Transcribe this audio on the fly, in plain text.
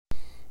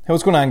Hey,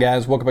 what's going on,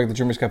 guys? Welcome back to the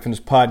Jeremy Scott Fitness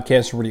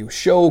Podcast Radio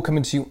Show,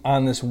 coming to you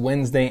on this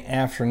Wednesday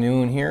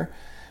afternoon here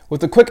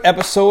with a quick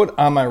episode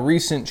on my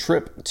recent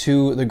trip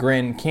to the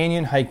Grand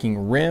Canyon,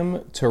 hiking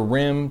rim to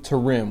rim to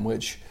rim,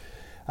 which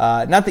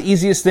not the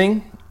easiest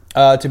thing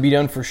to be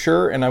done for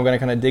sure, and I'm going to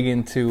kind of dig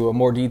into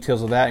more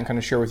details of that and kind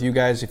of share with you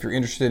guys if you're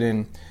interested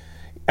in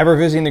ever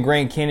visiting the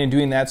Grand Canyon,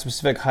 doing that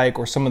specific hike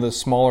or some of the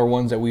smaller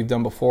ones that we've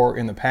done before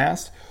in the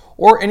past,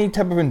 or any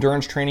type of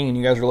endurance training and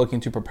you guys are looking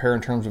to prepare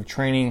in terms of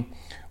training,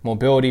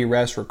 mobility,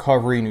 rest,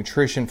 recovery,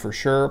 nutrition for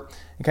sure,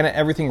 and kind of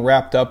everything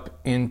wrapped up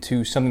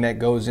into something that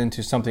goes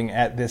into something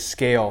at this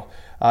scale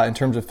in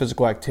terms of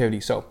physical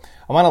activity. So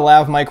I'm on a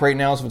lav mic right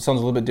now, so if it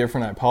sounds a little bit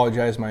different, I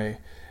apologize. My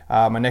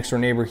next door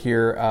neighbor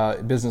here,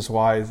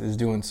 business-wise, is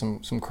doing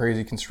some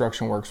crazy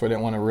construction work, so I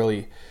didn't want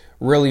to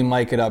really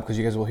mic it up because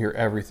you guys will hear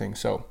everything.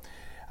 So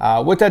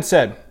with that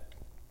said,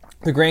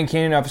 the Grand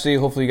Canyon, obviously,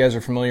 hopefully you guys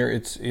are familiar.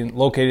 It's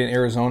located in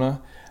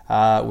Arizona,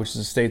 which is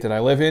the state that I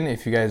live in.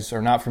 If you guys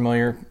are not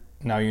familiar,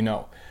 now you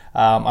know.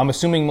 I'm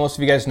assuming most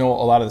of you guys know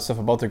a lot of the stuff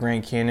about the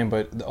Grand Canyon,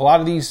 but a lot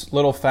of these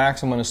little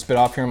facts I'm going to spit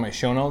off here in my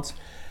show notes,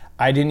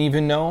 I didn't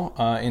even know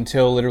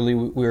until literally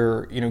we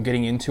were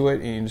getting into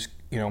it, and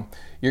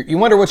you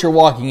wonder what you're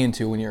walking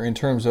into when you're in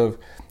terms of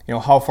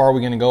how far are we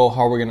going to go,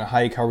 how are we going to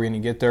hike, how are we going to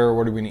get there,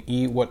 what are we going to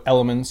eat, what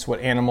elements, what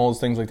animals,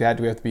 things like that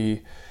do we have to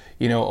be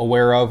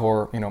aware of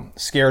or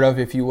scared of,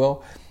 if you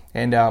will.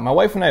 And my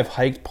wife and I have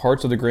hiked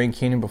parts of the Grand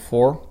Canyon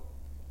before.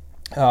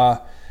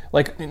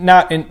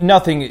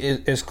 Nothing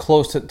is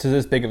close to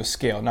this big of a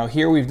scale. Now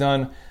here we've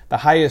done the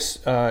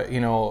highest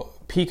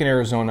peak in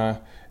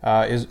Arizona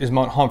is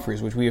Mount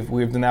Humphreys, which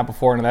we've done that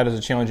before, and that is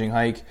a challenging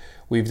hike.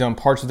 We've done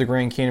parts of the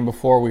Grand Canyon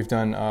before. We've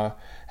done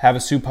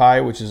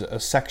Havasupai, which is a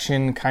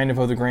section kind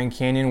of the Grand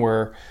Canyon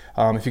where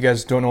if you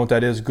guys don't know what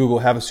that is, Google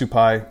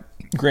Havasupai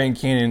Grand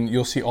Canyon.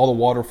 You'll see all the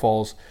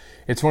waterfalls.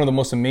 It's one of the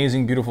most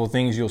amazing, beautiful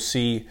things you'll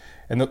see,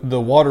 and the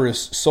water is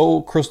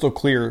so crystal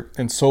clear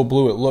and so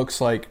blue it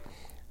looks like.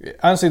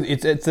 Honestly,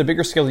 it's a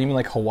bigger scale than even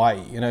like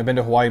Hawaii, and I've been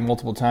to Hawaii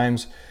multiple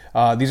times.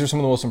 These are some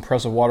of the most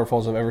impressive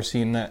waterfalls I've ever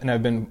seen, and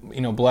I've been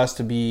blessed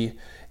to be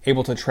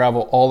able to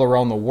travel all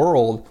around the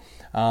world,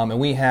 and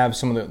we have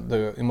some of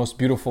the most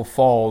beautiful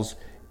falls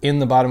in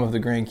the bottom of the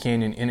Grand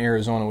Canyon in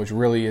Arizona, which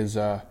really is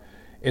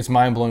it's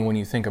mind-blowing when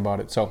you think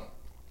about it. So,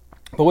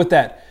 but with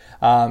that,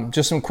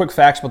 just some quick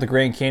facts about the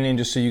Grand Canyon,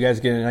 just so you guys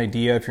get an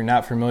idea. If you're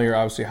not familiar,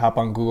 obviously hop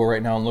on Google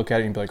right now and look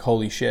at it and be like,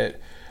 holy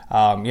shit.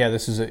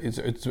 This is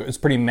it's a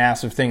pretty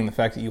massive thing. The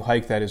fact that you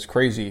hike that is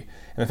crazy,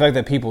 and the fact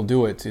that people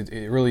do it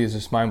really is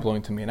just mind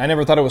blowing to me. And I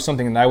never thought it was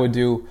something that I would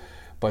do,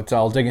 but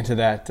I'll dig into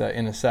that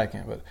in a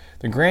second. But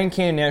the Grand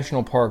Canyon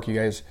National Park, you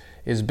guys,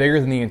 is bigger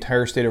than the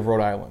entire state of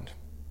Rhode Island.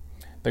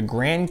 The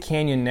Grand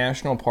Canyon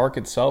National Park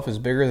itself is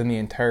bigger than the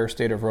entire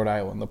state of Rhode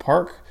Island. The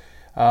park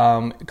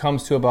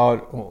comes to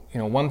about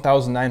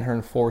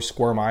 1,904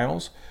 square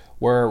miles,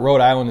 where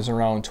Rhode Island is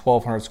around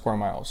 1,200 square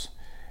miles.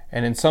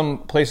 And in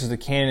some places, the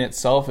canyon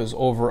itself is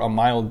over a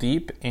mile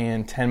deep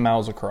and 10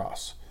 miles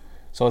across.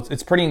 So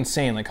it's pretty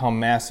insane, like how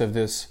massive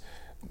this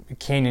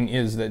canyon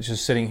is that's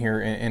just sitting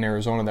here in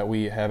Arizona that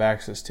we have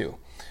access to.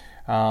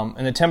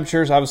 And the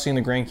temperatures, obviously, in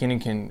the Grand Canyon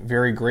can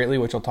vary greatly,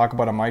 which I'll talk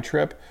about on my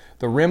trip.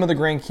 The rim of the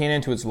Grand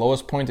Canyon to its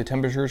lowest point, the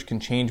temperatures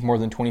can change more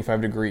than 25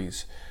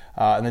 degrees.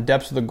 And the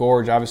depths of the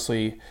gorge,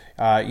 obviously,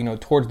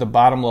 towards the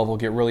bottom level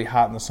get really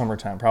hot in the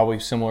summertime, probably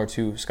similar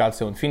to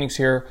Scottsdale and Phoenix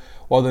here,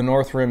 while the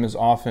north rim is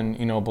often,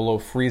 below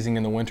freezing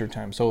in the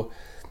wintertime. So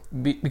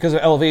because of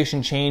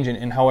elevation change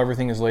and how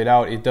everything is laid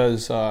out, it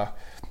does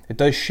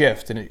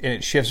shift, and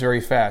it shifts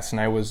very fast.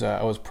 And I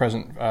was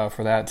present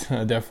for that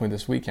definitely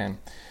this weekend.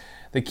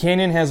 The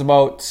canyon has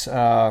about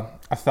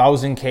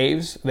 1,000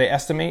 caves, they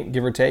estimate,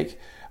 give or take.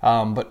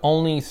 But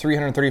only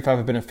 335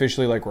 have been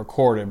officially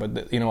recorded.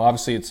 But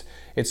obviously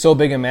it's so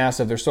big and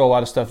massive. There's still a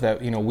lot of stuff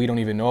that we don't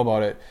even know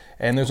about it.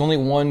 And there's only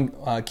one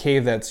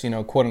cave that's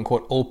quote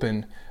unquote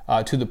open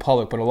to the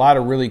public. But a lot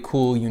of really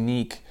cool,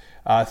 unique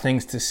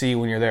things to see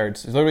when you're there.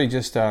 It's literally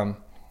just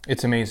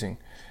it's amazing.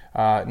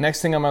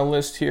 Next thing on my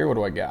list here, what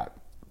do I got?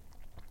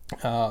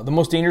 The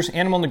most dangerous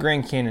animal in the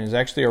Grand Canyon is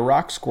actually a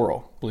rock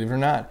squirrel. Believe it or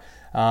not.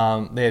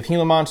 They have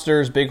Gila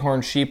monsters,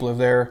 bighorn sheep live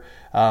there.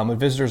 But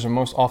visitors are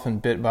most often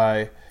bit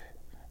by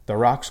the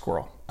rock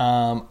squirrel.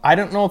 I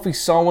don't know if we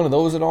saw one of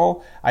those at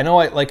all. I know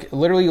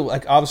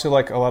obviously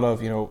a lot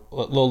of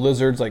little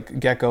lizards like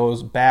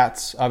geckos,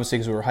 bats, obviously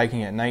because we were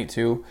hiking at night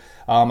too.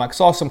 I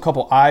saw some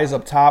couple eyes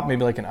up top,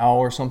 maybe like an owl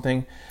or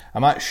something.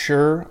 I'm not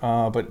sure,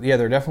 but yeah,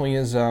 there definitely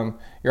is.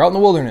 You're out in the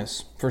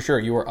wilderness for sure.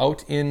 You are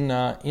out in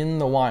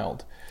the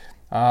wild.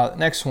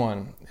 Next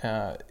one.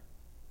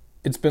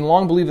 It's been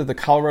long believed that the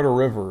Colorado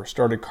River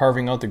started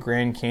carving out the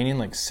Grand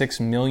Canyon 6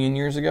 million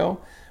years ago,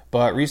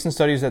 but recent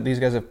studies that these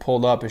guys have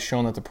pulled up has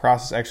shown that the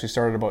process actually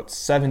started about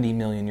 70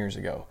 million years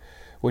ago,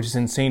 which is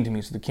insane to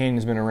me. So the canyon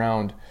has been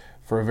around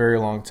for a very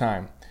long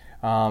time.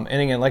 And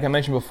again, like I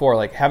mentioned before,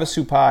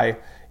 Havasupai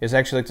is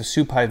actually the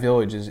Supai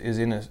village is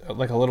in a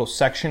little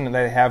section that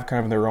they have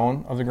kind of their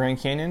own of the Grand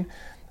Canyon.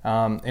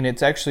 and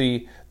it's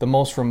actually the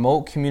most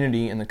remote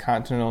community in the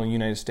continental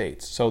United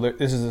States. So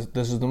this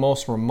is the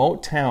most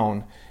remote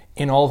town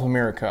in all of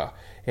America.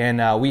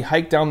 And we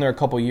hiked down there a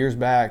couple years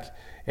back,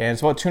 and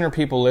it's about 200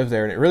 people live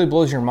there. And it really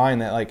blows your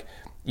mind that like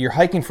you're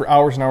hiking for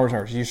hours and hours and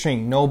hours. You're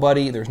seeing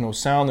nobody. There's no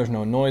sound. There's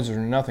no noise. There's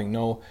nothing.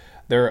 You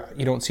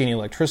don't see any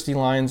electricity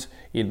lines.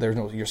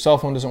 Your cell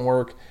phone doesn't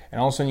work.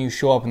 And all of a sudden you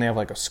show up and they have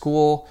like a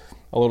school,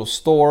 a little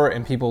store,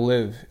 and people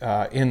live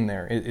in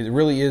there. It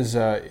really is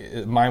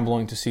mind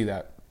blowing to see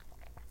that.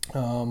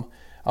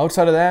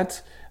 Outside of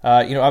that,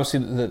 obviously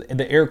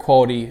the air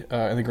quality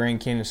in the Grand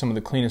Canyon is some of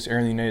the cleanest air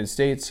in the United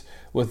States,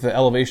 with the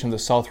elevation of the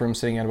South Rim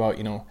sitting at about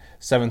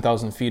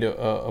 7,000 feet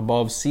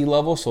above sea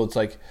level. So it's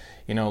like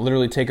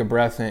literally take a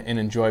breath and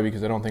enjoy,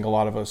 because I don't think a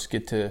lot of us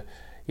get to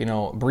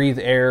breathe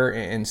air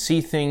and see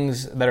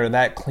things that are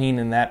that clean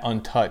and that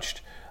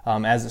untouched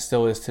as it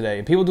still is today.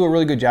 And people do a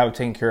really good job of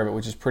taking care of it,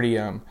 which is pretty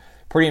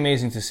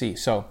amazing to see.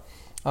 So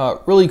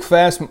really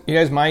fast, you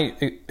guys, my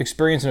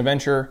experience and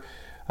adventure.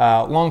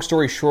 Long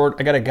story short,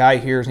 I got a guy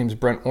here. His name's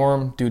Brent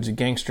Orm. Dude's a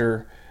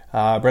gangster.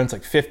 Brent's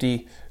like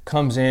 50.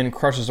 Comes in,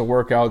 crushes the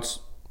workouts.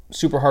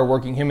 Super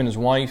hardworking. Him and his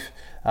wife,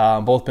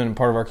 both been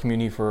part of our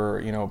community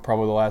for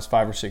probably the last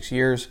 5 or 6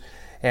 years.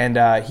 And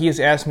he has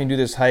asked me to do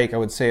this hike, I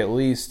would say at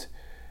least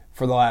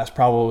for the last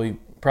probably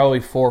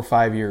 4 or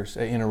 5 years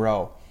in a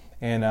row.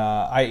 And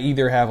I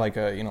either have like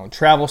a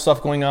travel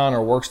stuff going on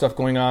or work stuff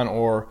going on,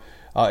 or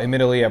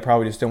admittedly I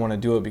probably just didn't want to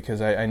do it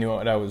because I knew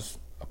what I was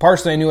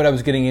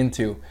getting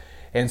into.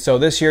 And so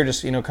this year,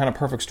 just kind of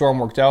perfect storm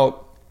worked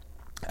out.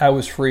 I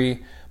was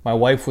free. My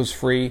wife was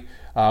free.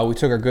 We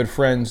took our good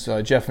friends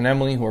Jeff and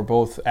Emily, who are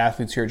both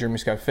athletes here at Jeremy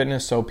Scott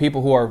Fitness. So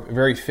people who are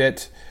very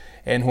fit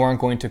and who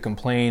aren't going to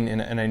complain,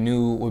 and I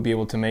knew would be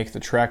able to make the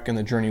trek and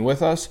the journey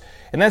with us.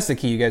 And that's the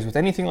key, you guys. With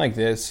anything like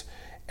this,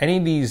 any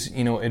of these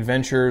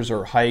adventures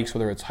or hikes,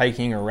 whether it's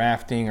hiking or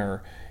rafting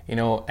or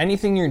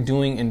anything you're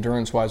doing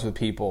endurance-wise with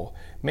people,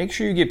 make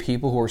sure you get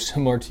people who are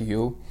similar to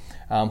you.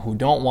 Who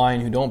don't whine,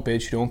 who don't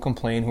bitch, who don't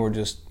complain, who are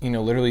just,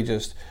 literally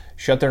just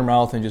shut their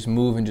mouth and just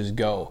move and just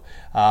go.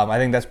 I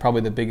think that's probably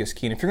the biggest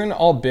key. And if you're going to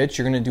all bitch,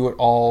 you're going to do it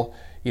all,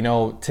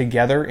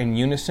 together in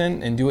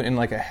unison, and do it in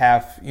like a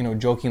half,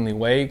 jokingly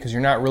way, because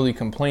you're not really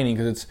complaining,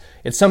 because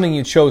it's something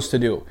you chose to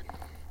do.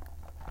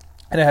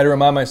 And I had to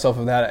remind myself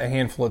of that a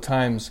handful of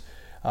times.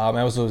 I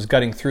was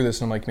gutting through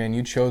this, and I'm like, man,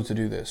 you chose to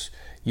do this.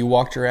 You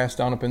walked your ass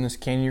down up in this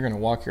canyon, you're going to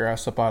walk your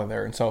ass up out of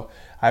there. And so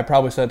I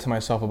probably said it to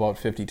myself about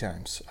 50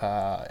 times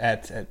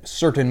at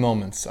certain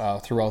moments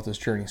throughout this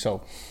journey.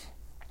 So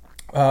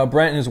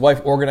Brent and his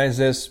wife organized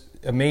this.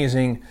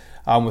 Amazing.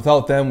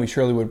 Without them, we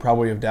surely would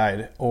probably have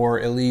died, or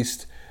at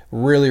least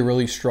really,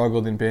 really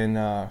struggled and been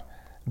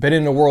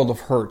in a world of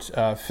hurt,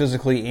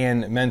 physically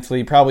and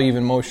mentally, probably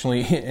even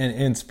emotionally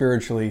and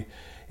spiritually,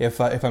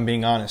 if I'm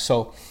being honest.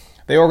 So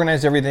they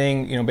organized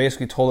everything,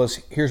 basically told us,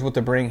 here's what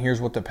to bring,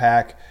 here's what to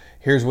pack,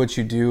 here's what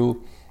you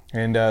do.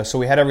 And so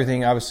we had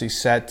everything obviously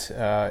set,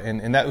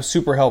 and that was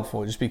super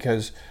helpful, just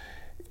because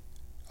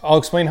I'll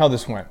explain how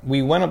this went.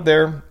 We went up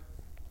there,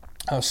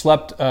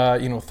 slept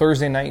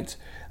Thursday night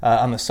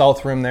on the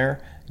South Rim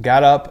there,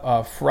 got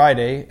up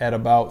Friday at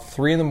about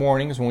 3 in the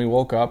morning is when we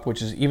woke up,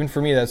 which is, even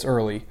for me, that's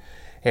early.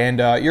 And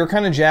you're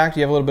kind of jacked,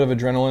 you have a little bit of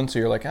adrenaline, so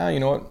you're like, you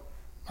know what,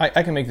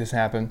 I can make this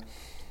happen.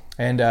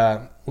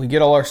 And we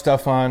get all our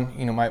stuff on.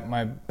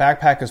 My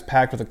backpack is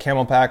packed with a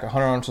camel pack,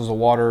 100 ounces of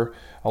water,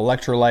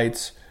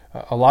 electrolytes,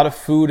 a lot of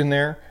food in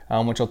there,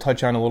 which I'll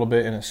touch on a little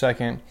bit in a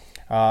second.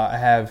 I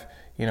have,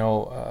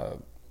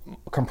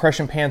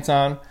 compression pants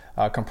on,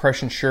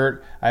 compression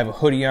shirt. I have a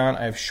hoodie on.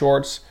 I have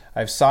shorts. I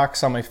have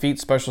socks on my feet,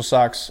 special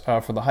socks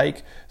for the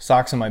hike,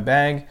 socks in my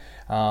bag.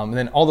 And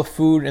then all the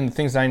food and the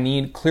things I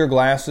need, clear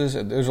glasses.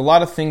 There's a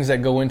lot of things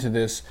that go into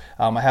this.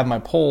 I have my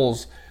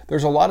poles.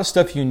 There's a lot of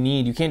stuff you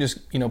need. You can't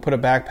just, put a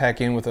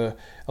backpack in with a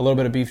little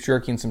bit of beef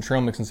jerky and some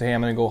trail mix and say, hey,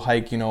 I'm going to go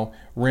hike,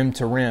 rim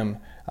to rim.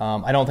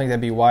 I don't think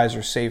that'd be wise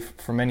or safe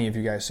for many of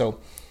you guys. So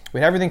we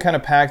had everything kind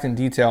of packed in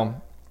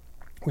detail.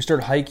 We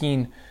started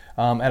hiking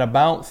at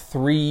about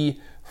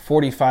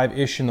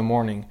 3:45-ish in the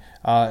morning,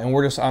 and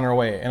we're just on our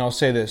way. And I'll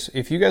say this,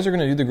 if you guys are going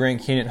to do the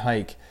Grand Canyon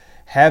hike,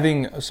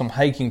 having some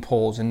hiking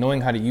poles and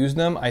knowing how to use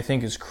them, I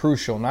think is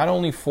crucial, not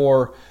only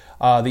for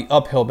the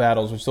uphill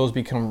battles, which those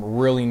become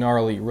really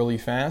gnarly, really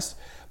fast,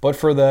 but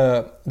for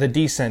the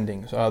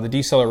descending, the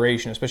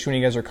deceleration, especially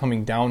when you guys are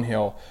coming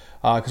downhill,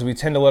 because we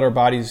tend to let our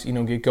bodies,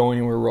 get going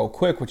and we're real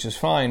quick, which is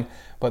fine,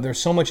 but there's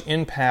so much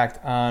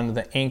impact on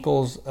the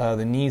ankles,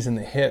 the knees, and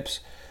the hips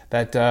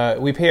that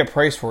we pay a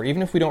price for,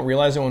 even if we don't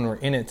realize it when we're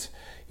in it.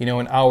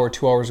 An hour,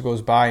 2 hours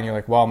goes by, and you're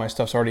like, wow, my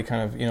stuff's already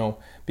kind of,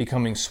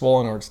 becoming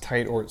swollen, or it's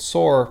tight, or it's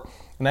sore,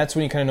 and that's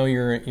when you kind of know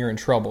you're in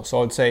trouble. So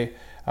I would say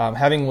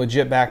having a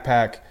legit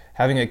backpack,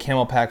 having a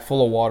camel pack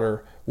full of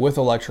water with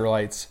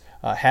electrolytes,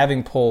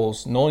 having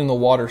poles, knowing the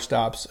water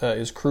stops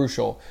is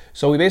crucial.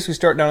 So we basically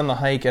start down on the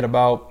hike at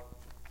about,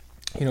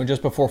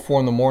 just before 4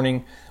 in the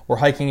morning. We're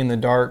hiking in the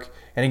dark,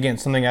 and again,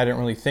 something I didn't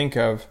really think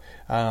of.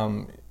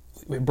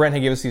 Brent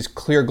had gave us these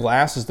clear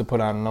glasses to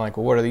put on, and I'm like,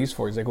 well, what are these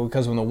for? He's like, well,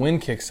 because when the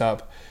wind kicks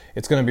up,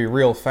 it's going to be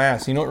real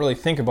fast. You don't really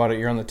think about it.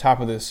 You're on the top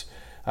of this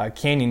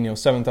canyon,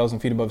 7,000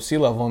 feet above sea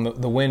level, and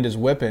the wind is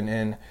whipping.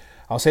 And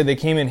I'll say they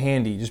came in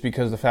handy just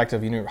because of the fact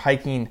of, you're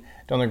hiking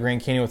down the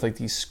Grand Canyon with like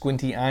these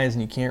squinty eyes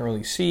and you can't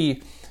really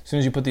see. As soon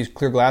as you put these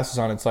clear glasses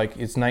on, it's like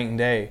it's night and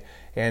day.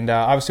 And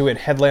obviously we had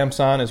headlamps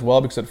on as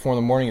well, because at 4 in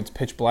the morning it's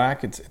pitch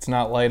black. It's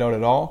not light out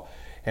at all.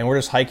 And we're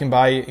just hiking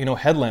by,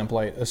 headlamp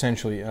light,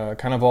 essentially,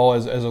 kind of all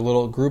as a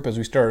little group as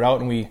we started out.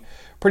 And we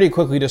pretty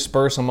quickly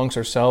disperse amongst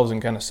ourselves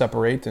and kind of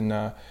separate.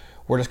 And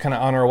we're just kind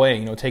of on our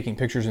way, taking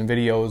pictures and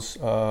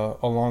videos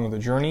along the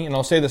journey. And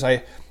I'll say this,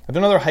 I've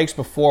done other hikes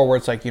before where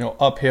it's like,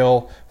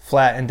 uphill,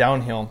 flat, and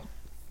downhill.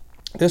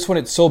 This one,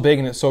 it's so big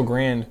and it's so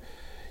grand,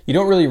 you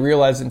don't really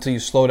realize it until you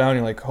slow down.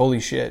 You're like, holy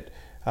shit.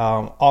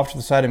 Off to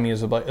the side of me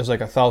is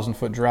like a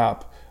 1,000-foot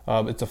drop.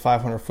 It's a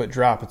 500-foot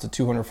drop. It's a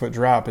 200-foot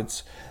drop.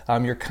 It's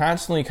you're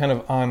constantly kind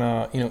of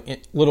on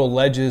little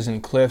ledges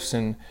and cliffs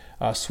and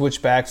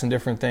switchbacks and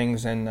different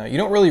things, and you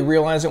don't really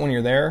realize it when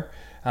you're there.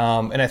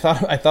 And I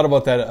thought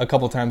about that a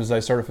couple times as I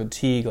started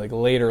fatigue, like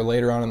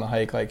later on in the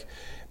hike. Like,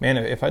 man,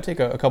 if I take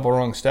a couple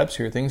wrong steps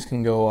here, things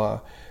can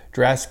go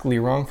drastically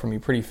wrong for me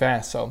pretty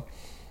fast. So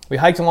we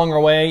hiked along our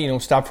way,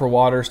 stopped for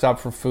water, stopped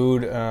for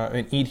food,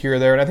 and eat here or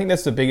there. And I think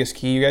that's the biggest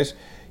key, you guys.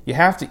 You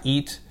have to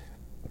eat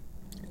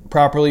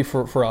properly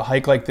for a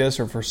hike like this,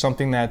 or for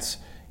something that's,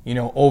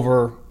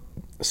 over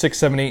 6,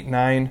 7, 8,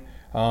 9.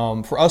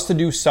 For us to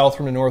do South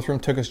Rim to North Rim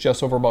took us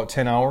just over about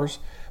 10 hours.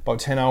 About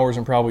 10 hours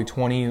and probably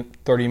 20,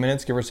 30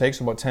 minutes, give or take,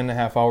 so about 10 and a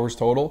half hours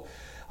total.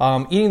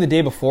 Eating the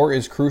day before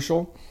is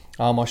crucial.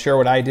 I'll share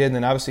what I did, and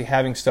then obviously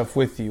having stuff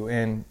with you.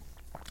 And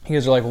you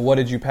guys are like, well, what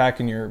did you pack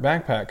in your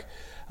backpack?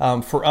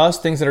 For us,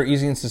 things that are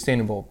easy and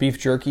sustainable. Beef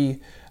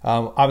jerky,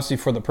 obviously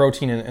for the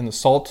protein and the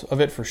salt of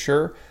it for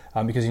sure,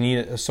 because you need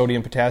a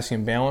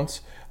sodium-potassium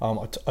balance.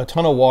 A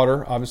ton of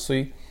water,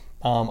 obviously.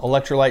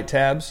 Electrolyte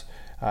tabs.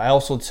 I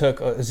also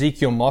took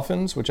Ezekiel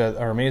muffins, which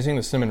are amazing,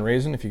 the cinnamon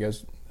raisin, if you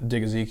guys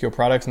dig Ezekiel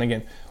products. And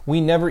again, we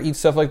never eat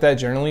stuff like that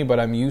generally, but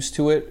I'm used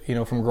to it,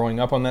 from growing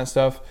up on that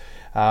stuff.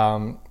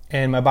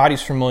 And my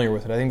body's familiar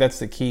with it. I think that's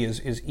the key,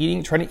 is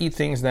trying to eat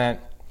things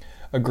that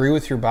agree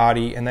with your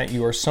body and that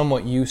you are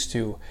somewhat used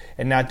to,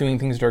 and not doing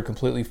things that are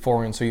completely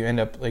foreign, so you end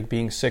up like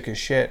being sick as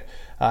shit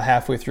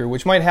halfway through,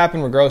 which might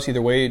happen regardless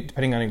either way,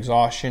 depending on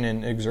exhaustion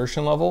and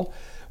exertion level.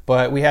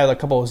 But we had a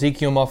couple of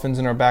Ezekiel muffins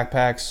in our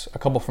backpacks, a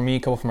couple for me, a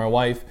couple for my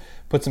wife.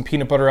 Put some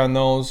peanut butter on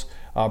those.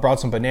 Brought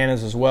some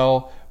bananas as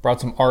well. Brought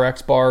some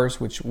RX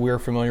bars, which we're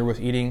familiar with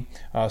eating.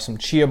 Some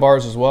chia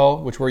bars as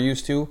well, which we're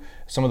used to.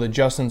 Some of the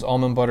Justin's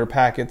almond butter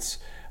packets.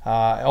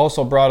 I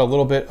also brought a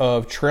little bit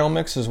of trail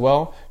mix as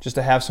well, just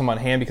to have some on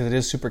hand because it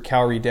is super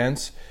calorie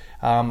dense.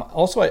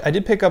 Also, I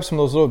did pick up some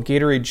of those little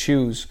Gatorade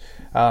chews.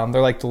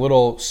 They're like the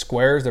little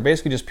squares. They're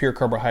basically just pure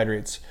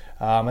carbohydrates.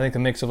 I think the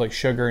mix of like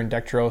sugar and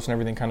dextrose and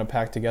everything kind of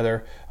packed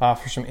together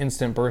for some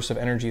instant bursts of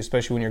energy,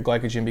 especially when your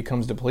glycogen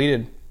becomes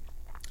depleted.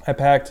 I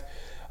packed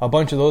a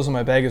bunch of those in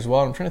my bag as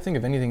well. I'm trying to think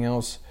of anything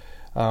else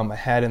I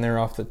had in there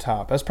off the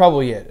top. That's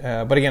probably it.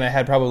 But again, I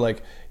had probably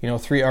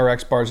 3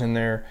 RX bars in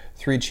there,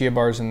 3 chia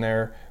bars in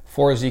there,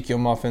 4 Ezekiel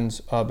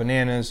muffins,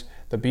 bananas,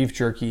 the beef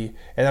jerky,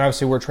 and then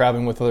obviously we're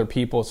traveling with other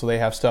people, so they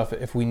have stuff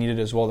if we need it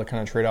as well to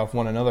kind of trade off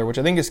one another, which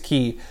I think is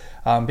key.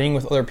 Being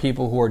with other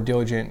people who are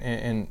diligent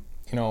and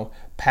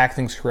pack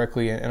things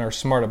correctly and are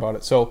smart about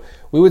it. So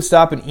we would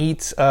stop and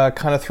eat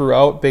kind of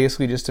throughout,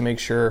 basically just to make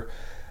sure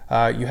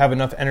you have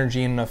enough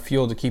energy and enough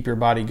fuel to keep your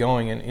body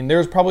going. And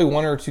there's probably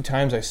 1 or 2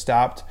 times I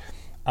stopped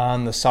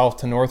on the South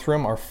to North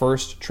Rim, our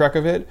first trek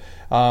of it,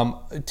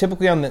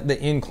 typically on the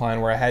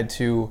incline where I had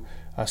to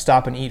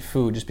stop and eat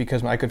food just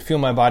because I could feel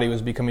my body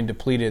was becoming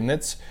depleted. And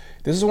this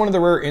is one of the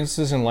rare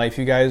instances in life,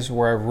 you guys,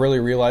 where I've really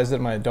realized that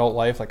in my adult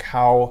life, like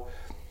how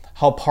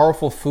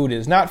powerful food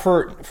is, not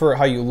for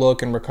how you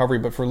look and recovery,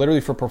 but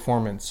literally for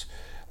performance.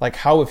 Like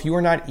how if you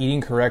are not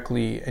eating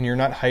correctly and you're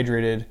not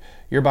hydrated,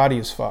 your body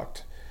is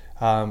fucked.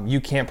 You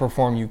can't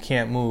perform, you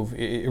can't move.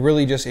 It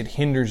really just, it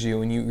hinders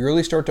you, and you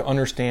really start to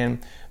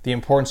understand the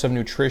importance of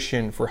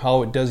nutrition for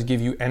how it does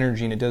give you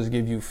energy and it does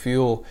give you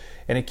fuel,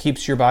 and it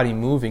keeps your body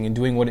moving and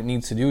doing what it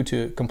needs to do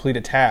to complete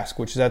a task,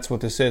 which that's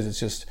what this is. It's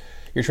just,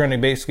 you're trying to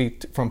basically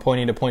from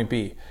point A to point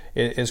B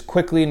as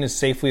quickly and as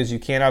safely as you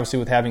can, obviously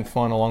with having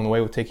fun along the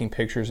way with taking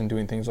pictures and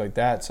doing things like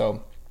that.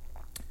 So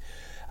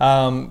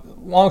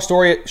long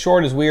story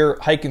short, as we're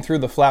hiking through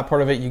the flat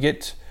part of it, you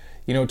get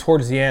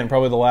towards the end,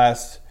 probably the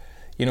last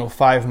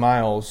 5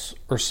 miles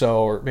or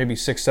so, or maybe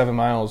 6-7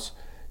 miles,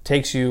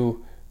 takes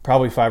you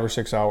probably 5 or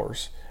 6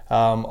 hours.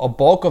 A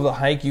bulk of the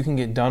hike you can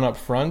get done up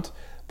front,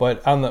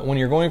 but when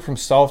you're going from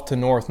south to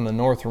north on the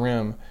North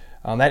Rim,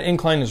 that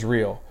incline is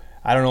real.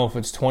 I don't know if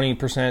it's 20%,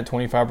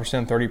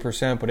 25%,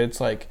 30%, but it's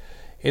like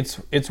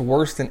it's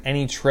worse than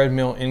any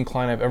treadmill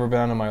incline I've ever been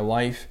on in my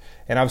life.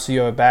 And obviously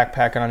you have a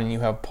backpack on and you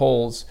have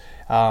poles,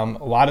 a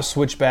lot of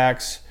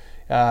switchbacks.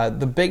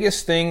 The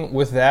biggest thing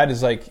with that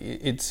is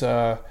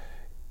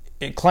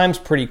it climbs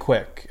pretty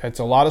quick. It's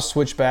a lot of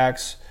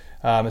switchbacks.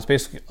 It's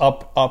basically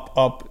up,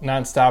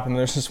 nonstop. And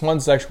there's this one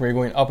section where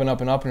you're going up and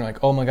up and up, and you're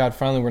like, oh my God,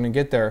 finally we're going to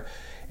get there.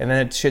 and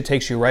then it shit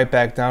takes you right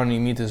back down and you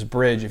meet this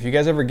bridge. If you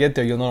guys ever get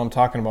there, you'll know what I'm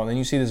talking about. And then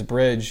you see this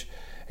bridge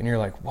and you're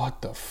like,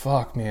 what the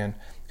fuck, man?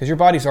 Because your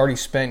body's already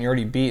spent, you're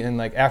already beat, and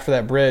like after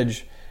that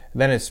bridge,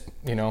 then it's,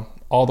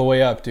 all the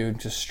way up, dude,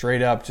 just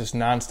straight up, just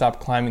nonstop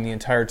climbing the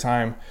entire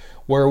time,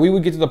 where we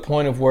would get to the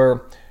point of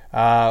where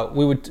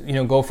we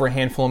would, go for a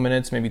handful of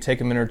minutes, maybe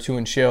take a minute or two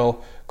and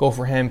chill, go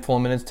for a handful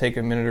of minutes, take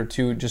a minute or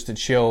two just to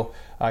chill,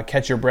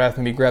 catch your breath,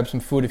 maybe grab some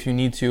food if you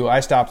need to. I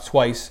stopped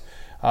twice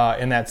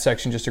in that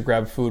section just to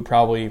grab food,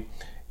 probably,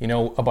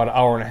 about an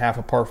hour and a half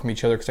apart from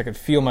each other, because I could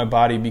feel my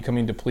body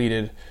becoming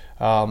depleted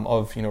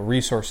of,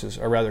 resources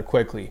rather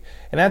quickly.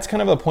 And that's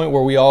kind of the point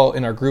where we all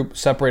in our group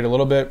separate a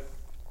little bit.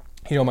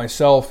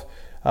 Myself,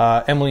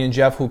 Emily and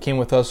Jeff, who came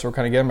with us, were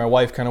kind of getting. My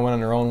wife kind of went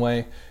on her own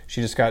way.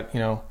 She just got,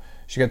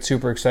 she got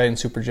super excited and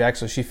super jacked,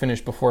 so she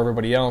finished before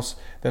everybody else.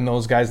 Then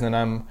those guys, and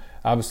then I'm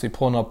obviously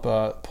pulling up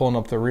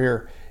the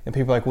rear. And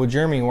people are like, well,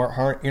 Jeremy,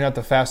 you're not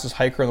the fastest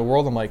hiker in the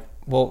world. I'm like,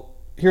 well,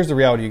 here's the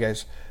reality, you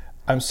guys.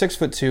 I'm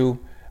 6'2".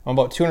 I'm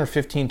about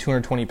 215,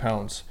 220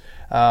 pounds.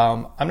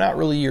 I'm not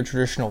really your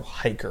traditional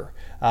hiker.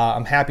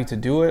 I'm happy to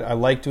do it. I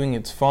like doing it.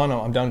 It's fun.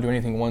 I'm down to do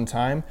anything one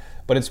time.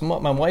 But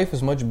my wife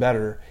is much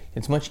better.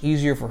 It's much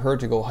easier for her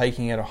to go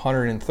hiking at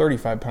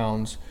 135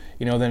 pounds,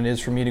 than it is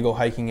for me to go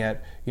hiking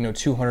at,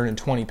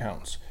 220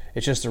 pounds.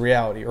 It's just the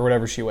reality, or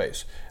whatever she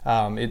weighs.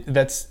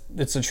 That's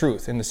the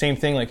truth. And the same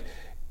thing, like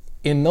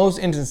in those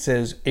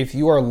instances, if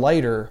you are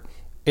lighter,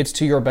 it's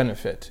to your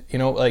benefit.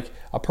 Like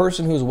a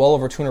person who's well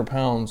over 200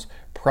 pounds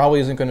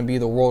probably isn't going to be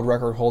the world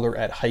record holder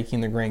at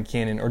hiking the Grand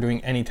Canyon or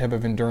doing any type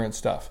of endurance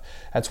stuff.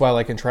 That's why,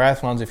 like in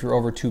triathlons, if you're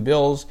over 2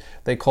 bills,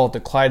 they call it the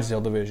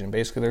Clydesdale division.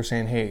 Basically, they're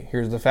saying, hey,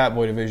 here's the fat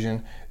boy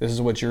division. This is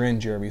what you're in,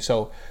 Jeremy.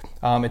 So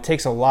it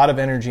takes a lot of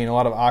energy and a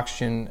lot of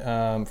oxygen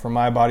for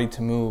my body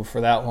to move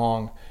for that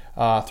long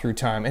through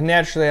time. And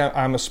naturally,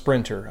 I'm a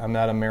sprinter. I'm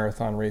not a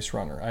marathon race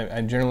runner. I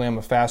generally am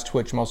a fast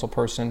twitch muscle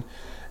person,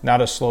 not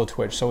a slow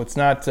twitch. So it's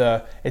not,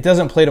 it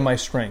doesn't play to my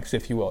strengths,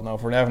 if you will. Now,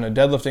 if we're having a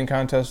deadlifting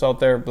contest out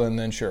there,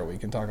 then sure, we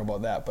can talk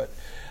about that. But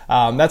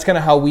that's kind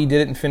of how we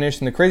did it and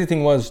finished. And the crazy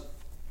thing was,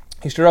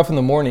 you start off in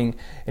the morning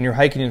and you're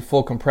hiking in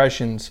full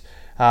compressions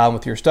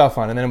with your stuff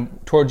on. And then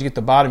towards you get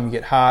the bottom, you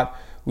get hot.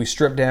 We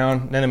strip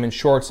down. Then I'm in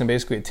shorts and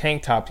basically a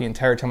tank top the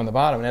entire time on the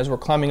bottom. And as we're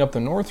climbing up the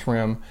North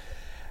Rim,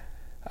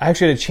 I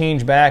actually had to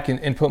change back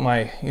and put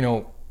my,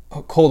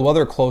 cold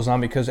weather clothes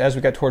on, because as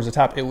we got towards the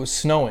top, it was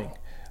snowing.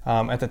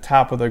 At the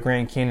top of the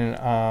Grand Canyon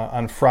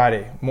on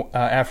Friday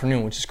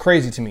afternoon, which is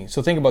crazy to me.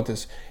 So think about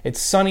this. It's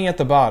sunny at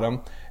the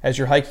bottom as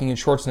you're hiking in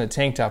shorts and a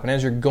tank top, and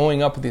as you're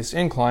going up this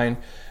incline,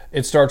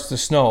 it starts to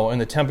snow, and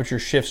the temperature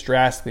shifts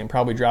drastically and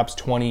probably drops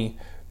 20,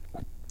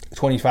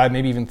 25,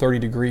 maybe even 30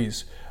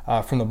 degrees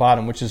from the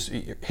bottom, which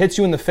hits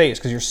you in the face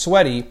because you're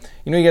sweaty.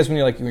 You guys, when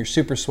you're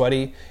super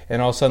sweaty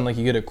and all of a sudden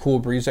you get a cool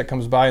breeze that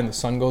comes by and the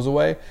sun goes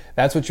away,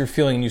 that's what you're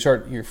feeling,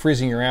 and you're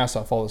freezing your ass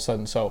off all of a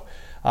sudden. So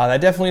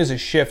that definitely is a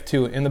shift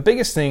too. And the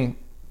biggest thing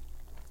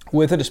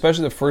with it,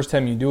 especially the first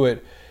time you do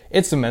it,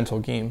 it's the mental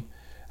game.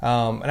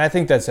 And I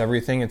think that's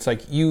everything. It's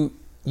like you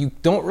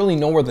don't really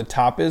know where the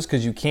top is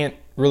because you can't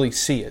really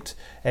see it.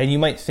 And you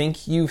might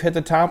think you've hit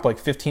the top like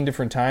 15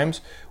 different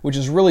times, which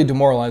is really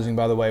demoralizing,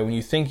 by the way, when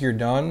you think you're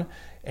done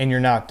and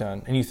you're not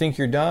done. And you think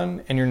you're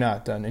done and you're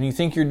not done. And you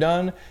think you're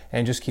done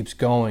and it just keeps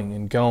going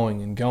and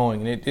going and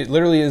going. And it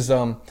literally is,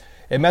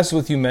 it messes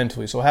with you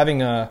mentally. So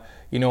having a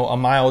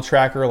mile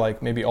tracker,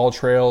 like maybe All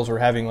Trails, or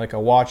having like a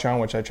watch on,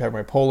 which I track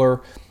my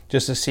Polar,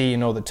 just to see,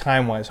 the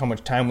time-wise, how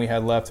much time we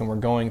had left and we're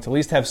going, to at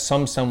least have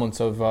some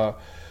semblance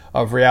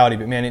of reality.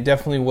 But man, it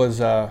definitely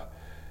was,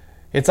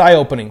 it's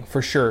eye-opening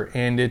for sure.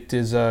 And it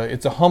is,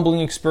 it's a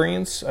humbling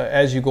experience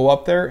as you go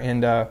up there.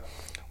 And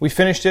we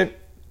finished it.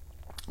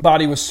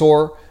 Body was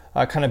sore,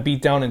 kind of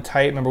beat down and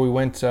tight. Remember,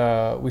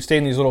 we stayed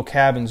in these little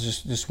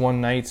cabins just one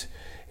night.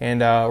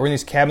 And we're in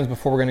these cabins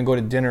before we're going to go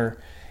to dinner.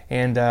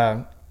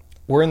 And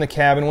we're in the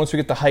cabin. Once we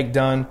get the hike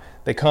done,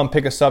 they come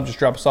pick us up, just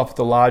drop us off at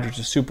the lodge, which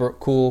is super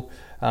cool.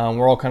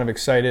 We're all kind of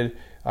excited.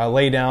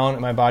 Lay down,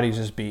 and my body's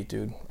just beat,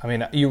 dude. I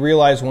mean, you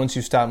realize once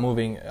you stop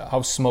moving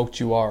how smoked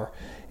you are.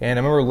 And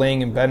I remember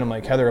laying in bed, and I'm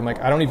like, Heather,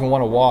 I don't even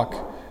want to walk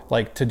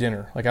like to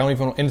dinner. Like, I don't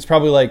even, and it's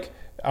probably like,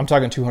 I'm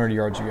talking 200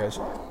 yards, you guys.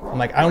 I'm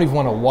like, I don't even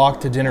want to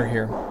walk to dinner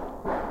here.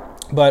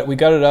 But we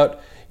got it out,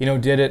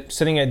 did it,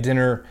 sitting at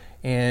dinner,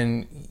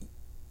 and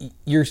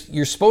you're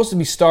supposed to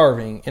be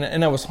starving,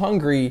 and I was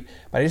hungry,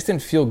 but I just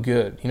didn't feel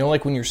good.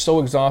 Like when you're so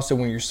exhausted,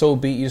 when you're so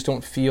beat, you just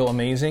don't feel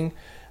amazing.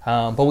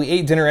 But we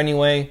ate dinner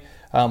anyway,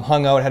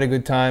 hung out, had a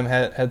good time,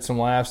 had some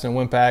laughs, and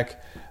went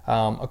back.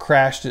 I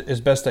crashed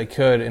as best I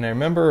could, and I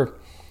remember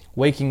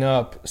waking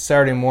up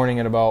Saturday morning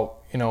at about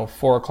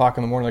 4 o'clock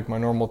in the morning, like my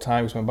normal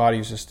time, because my body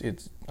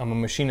is I'm a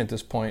machine at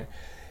this point,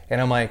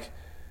 and I'm like,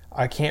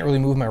 I can't really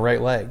move my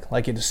right leg.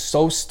 Like, it is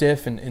so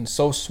stiff and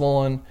so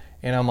swollen.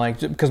 And I'm like,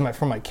 because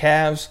from my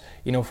calves,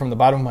 from the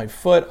bottom of my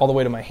foot all the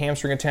way to my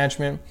hamstring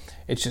attachment,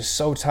 it's just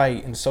so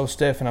tight and so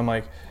stiff. And I'm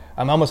like,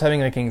 I'm almost having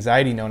like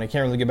anxiety now, and I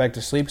can't really get back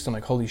to sleep because I'm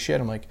like, holy shit.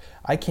 I'm like,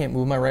 I can't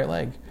move my right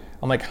leg.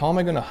 I'm like, how am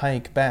I going to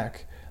hike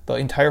back the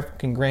entire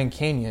fucking Grand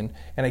Canyon,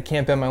 and I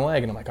can't bend my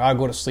leg. And I'm like, I'll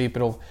go to sleep.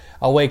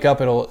 I'll wake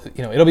up.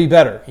 It'll be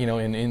better,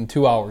 in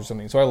 2 hours or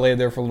something. So I laid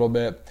there for a little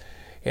bit,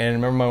 and I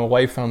remember my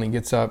wife finally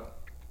gets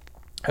up.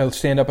 I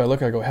stand up. I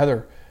look. I go,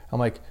 Heather. I'm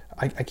like,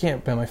 I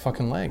can't bend my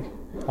fucking leg.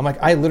 I'm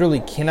like, I literally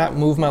cannot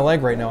move my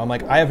leg right now. I'm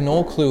like, I have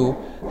no clue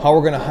how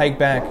we're gonna hike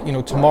back,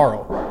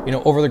 tomorrow,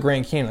 over the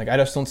Grand Canyon. Like, I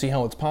just don't see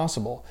how it's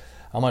possible.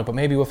 I'm like, but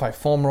maybe if I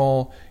foam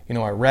roll,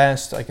 I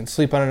rest, I can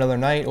sleep on another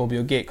night, it will be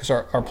okay. Because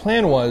our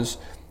plan was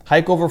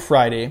hike over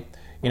Friday,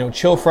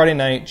 chill Friday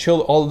night,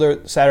 chill all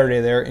the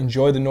Saturday there,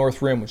 enjoy the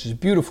North Rim, which is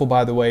beautiful,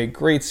 by the way,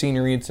 great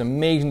scenery. It's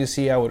amazing to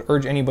see. I would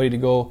urge anybody to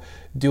go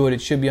do it.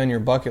 It should be on your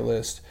bucket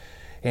list.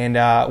 And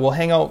we'll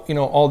hang out,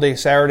 all day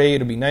Saturday.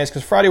 It'll be nice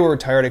because Friday we were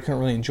tired. I couldn't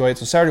really enjoy it.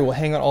 So Saturday we'll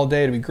hang out all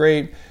day. It'll be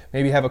great.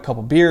 Maybe have a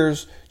couple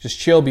beers, just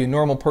chill, be a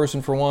normal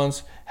person for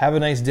once, have a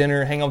nice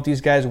dinner, hang out with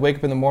these guys, wake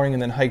up in the morning,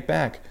 and then hike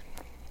back.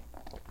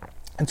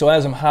 And so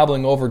as I'm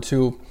hobbling over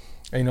to,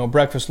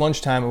 breakfast,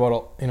 lunchtime,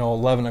 about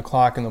 11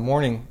 o'clock in the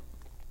morning,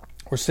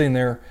 we're sitting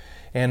there,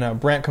 and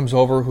Brant comes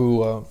over,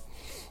 who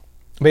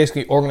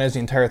basically organized the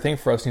entire thing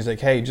for us. And he's like,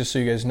 hey, just so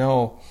you guys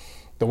know,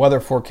 the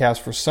weather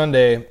forecast for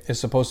Sunday is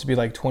supposed to be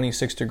like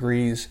 26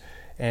 degrees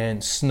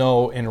and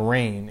snow and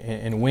rain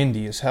and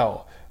windy as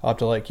hell, up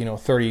to like,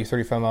 30,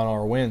 35 mile an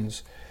hour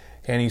winds.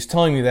 And he's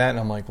telling me that, and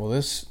I'm like, well,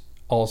 this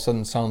all of a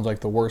sudden sounds like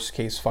the worst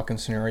case fucking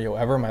scenario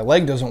ever. My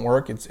leg doesn't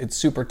work. It's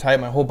super tight.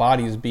 My whole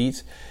body is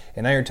beat.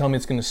 And now you're telling me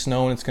it's going to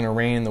snow and it's going to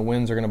rain and the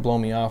winds are going to blow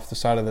me off the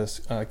side of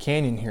this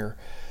canyon here.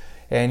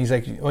 And he's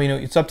like, well,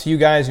 it's up to you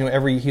guys.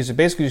 He's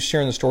basically just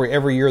sharing the story.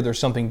 Every year there's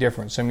something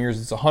different. Some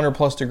years it's 100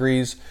 plus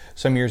degrees.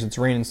 Some years it's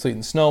rain and sleet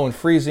and snow and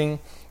freezing.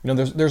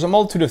 There's a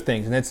multitude of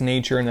things, and that's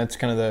nature, and that's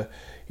kind of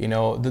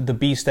the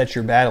beast that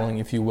you're battling,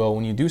 if you will,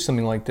 when you do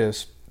something like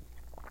this.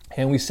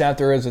 And we sat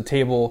there as a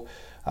table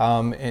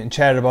and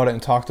chatted about it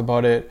and talked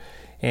about it.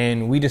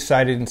 And we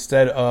decided,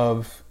 instead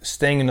of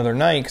staying another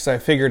night, because I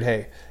figured,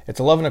 hey, it's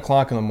 11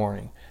 o'clock in the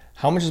morning.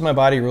 How much is my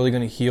body really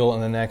going to heal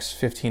in the next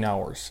 15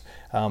 hours?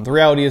 The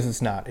reality is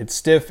it's not. It's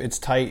stiff, it's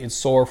tight, it's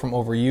sore from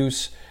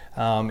overuse.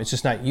 It's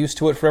just not used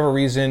to it for whatever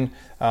reason.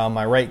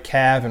 My right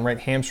calf and right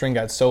hamstring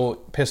got so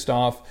pissed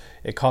off,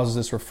 it causes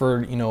this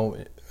referred,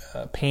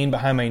 pain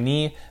behind my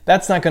knee.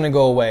 That's not going to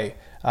go away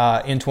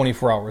in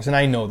 24 hours, and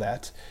I know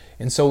that.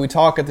 And so we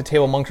talk at the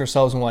table amongst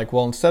ourselves, and we're like,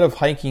 well, instead of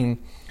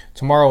hiking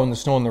tomorrow in the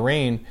snow and the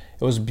rain,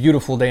 it was a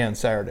beautiful day on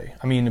Saturday.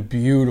 I mean,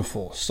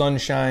 beautiful.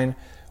 Sunshine.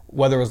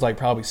 Weather was like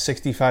probably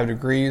 65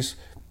 degrees.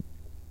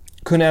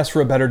 Couldn't ask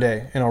for a better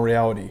day in our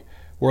reality.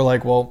 We're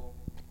like, well,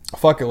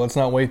 fuck it. Let's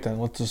not wait then.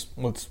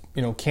 Let's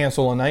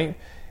cancel a night,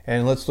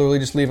 and let's literally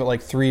just leave at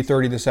like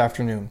 3:30 this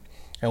afternoon.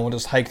 And we'll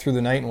just hike through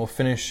the night, and we'll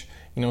finish,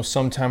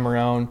 sometime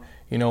around,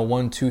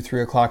 1, 2,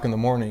 3 o'clock in the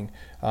morning,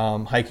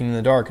 hiking in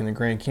the dark in the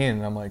Grand Canyon.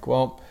 And I'm like,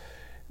 well,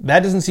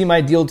 that doesn't seem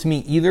ideal to me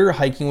either,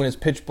 hiking when it's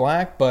pitch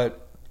black,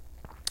 but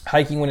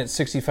hiking when it's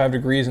 65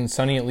 degrees and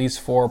sunny, at least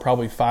for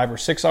probably 5 or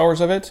 6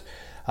 hours of it,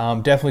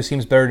 definitely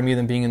seems better to me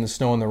than being in the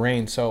snow and the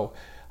rain. So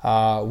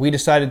we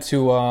decided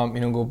to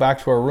go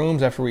back to our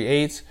rooms after we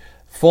ate,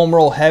 foam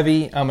roll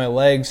heavy on my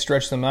legs,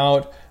 stretch them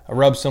out,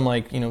 rub some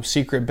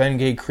secret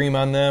Bengay cream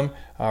on them,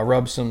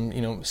 rub some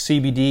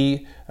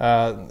CBD.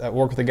 I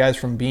work with the guys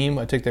from Beam.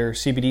 I take their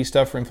CBD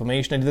stuff for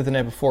inflammation. I did that the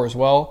night before as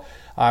well.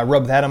 I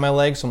rub that on my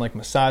legs, so I'm like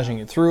massaging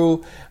it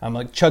through. I'm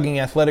like chugging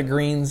Athletic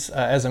Greens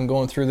as I'm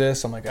going through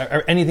this. I'm like,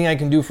 anything I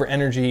can do for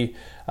energy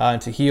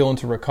to heal and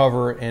to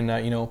recover, and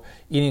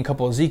eating a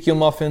couple of Ezekiel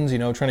muffins,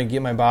 trying to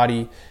get my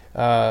body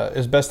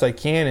as best I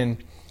can.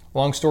 And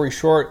long story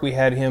short, we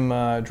had him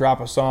drop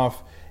us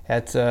off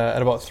at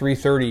about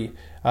 3:30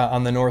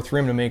 on the North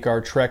Rim to make our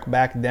trek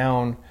back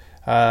down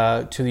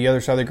to the other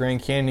side of the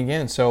Grand Canyon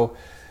again. So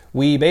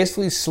we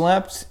basically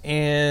slept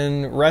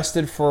and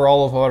rested for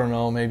all of, I don't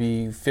know,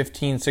 maybe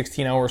 15,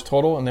 16 hours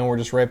total, and then we're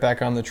just right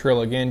back on the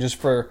trail again, just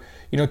for,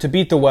 to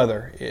beat the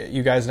weather,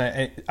 you guys.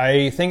 And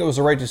I think it was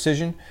the right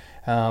decision.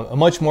 A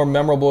much more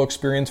memorable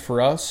experience for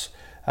us.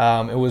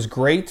 It was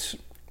great.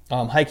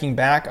 Hiking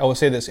back, I will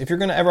say this: if you're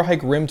going to ever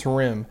hike rim to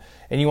rim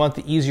and you want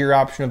the easier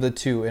option of the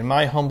two, in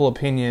my humble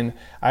opinion,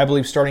 I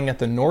believe starting at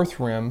the North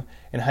Rim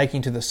and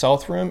hiking to the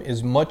South Rim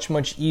is much,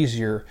 much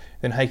easier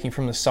than hiking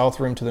from the South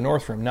Rim to the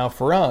North Rim. Now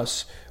for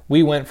us,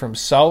 we went from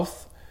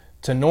south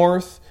to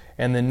north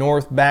and then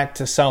north back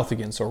to south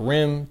again. So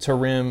rim to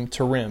rim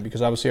to rim,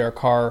 because obviously our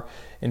car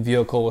and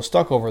vehicle was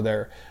stuck over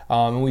there.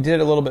 And we did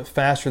it a little bit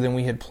faster than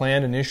we had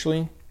planned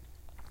initially.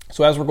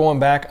 So as we're going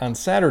back on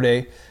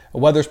Saturday, the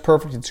weather's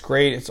perfect. It's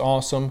great. It's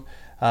awesome.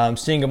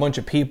 Seeing a bunch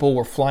of people.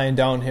 We're flying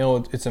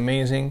downhill. It's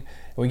amazing.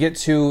 We get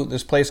to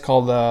this place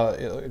called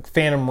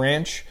Phantom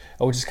Ranch,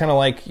 which is kind of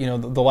like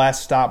the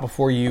last stop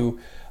before you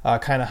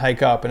kind of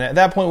hike up. And at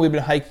that point, we've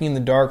been hiking in the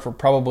dark for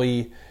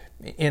probably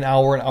an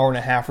hour and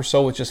a half or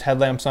so, with just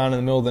headlamps on in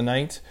the middle of the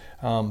night,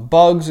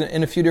 bugs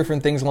and a few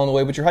different things along the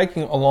way. But you're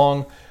hiking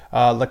along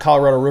the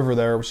Colorado River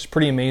there, which is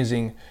pretty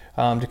amazing.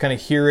 To kind of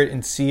hear it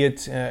and see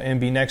it and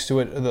be next to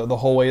it the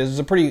whole way is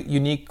a pretty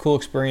unique, cool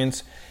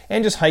experience.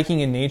 And just hiking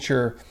in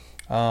nature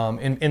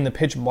in the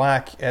pitch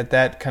black at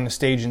that kind of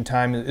stage in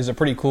time is a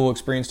pretty cool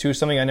experience too.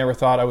 Something I never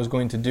thought I was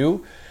going to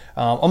do.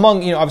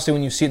 Obviously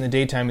when you see it in the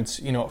daytime, it's,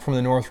 from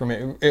the north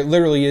rim, it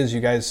literally is,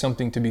 you guys,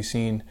 something to be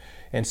seen,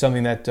 and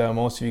something that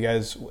most of you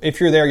guys,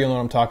 if you're there, you'll know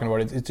what I'm talking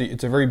about.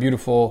 It's a very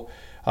beautiful,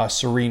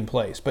 serene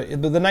place.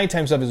 But the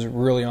nighttime stuff is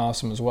really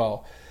awesome as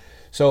well.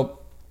 So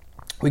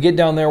we get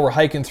down there, we're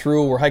hiking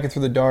through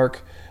the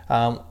dark,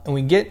 and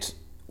we get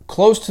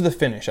close to the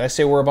finish. I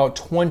say we're about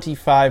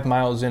 25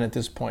 miles in at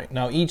this point.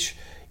 Now each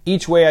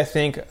way, I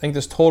think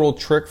this total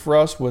trick for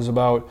us was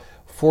about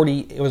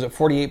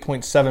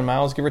 48.7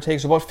 miles, give or take.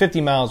 So about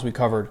 50 miles we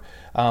covered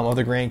of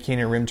the Grand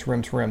Canyon rim to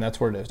rim to rim. That's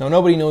what it is. Now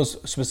nobody knows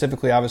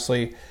specifically,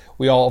 obviously.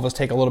 All of us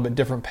take a little bit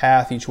different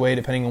path each way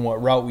depending on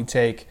what route we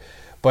take.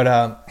 But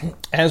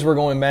as we're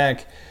going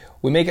back,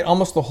 we make it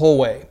almost the whole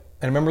way.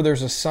 And remember,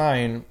 there's a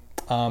sign,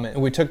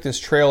 and we took this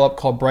trail up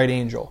called Bright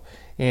Angel.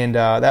 And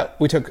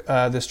we took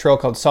this trail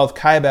called South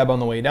Kaibab on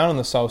the way down on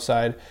the south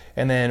side,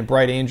 and then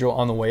Bright Angel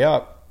on the way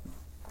up,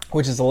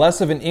 which is less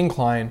of an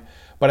incline,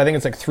 but I think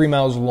it's like 3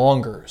 miles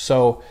longer.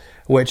 So,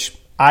 which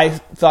I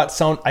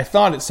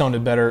thought it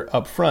sounded better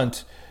up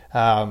front.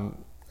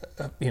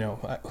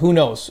 Who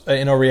knows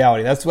in our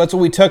reality? That's what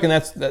we took, and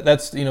that's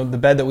the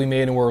bed that we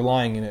made, and we're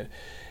lying in it.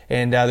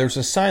 And there's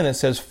a sign that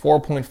says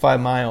 4.5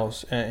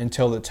 miles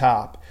until the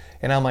top.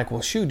 And I'm like,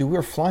 well, shoot, dude, we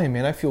were flying,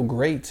 man. I feel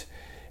great.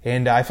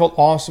 And I felt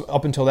awesome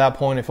up until that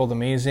point. I felt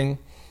amazing.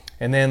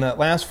 And then that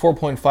last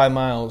 4.5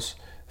 miles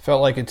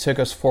felt like it took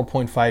us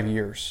 4.5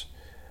 years.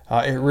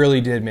 It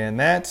really did, man.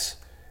 That's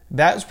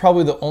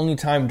probably the only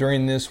time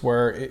during this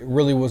where it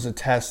really was a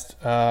test,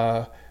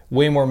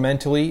 way more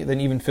mentally than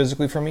even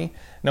physically for me.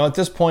 Now at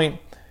this point,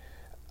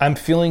 I'm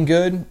feeling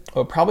good.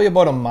 Probably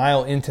about a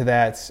mile into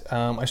that,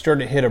 I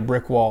started to hit a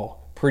brick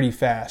wall pretty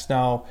fast.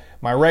 Now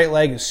my right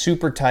leg is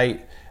super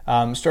tight.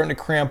 I'm starting to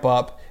cramp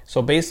up.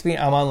 So basically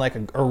I'm on like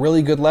a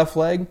really good left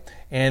leg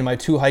and my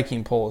 2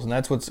 hiking poles, and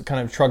that's what's kind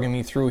of trugging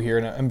me through here.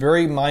 And I'm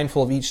very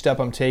mindful of each step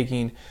I'm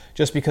taking,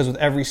 just because with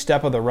every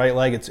step of the right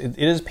leg, it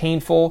is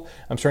painful.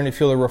 I'm starting to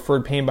feel a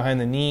referred pain behind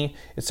the knee.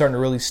 It's starting to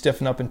really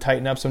stiffen up and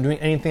tighten up. So I'm doing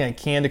anything I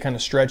can to kind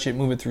of stretch it,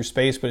 move it through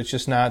space, but it's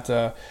just not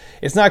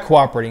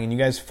cooperating. And you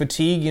guys,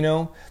 fatigue,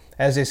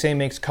 as they say,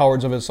 makes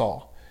cowards of us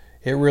all.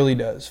 It really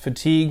does.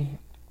 Fatigue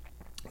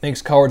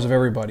makes cowards of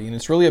everybody, and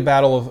it's really a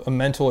battle of a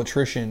mental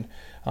attrition.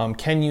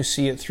 Can you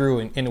see it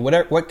through, and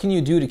what can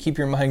you do to keep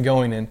your mind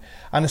going? And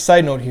on a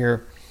side note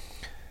here,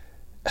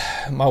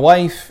 my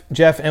wife,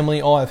 Jeff,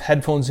 Emily, all have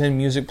headphones in,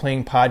 music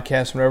playing,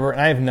 podcasts, whatever,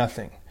 and I have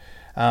nothing.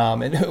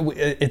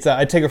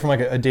 I take it from like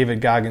a David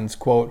Goggins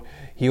quote.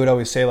 He would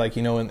always say, like,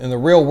 in the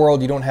real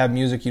world, you don't have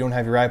music, you don't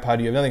have your iPod,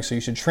 you have nothing, so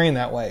you should train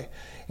that way.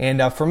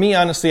 And for me,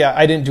 honestly,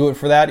 I didn't do it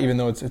for that, even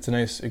though it's a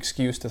nice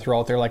excuse to throw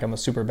out there like I'm a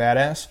super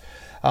badass.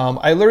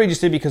 I literally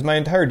just did because my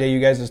entire day, you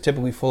guys, is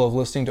typically full of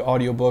listening to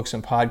audiobooks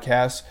and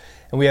podcasts,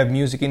 and we have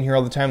music in here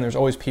all the time. There's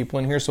always people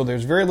in here, so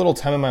there's very little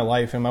time in my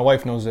life, and my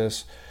wife knows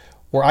this,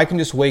 where I can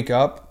just wake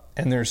up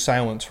and there's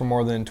silence for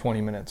more than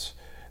 20 minutes.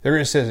 There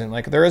just isn't.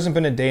 Like, there hasn't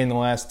been a day in the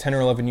last 10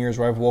 or 11 years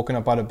where I've woken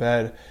up out of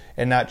bed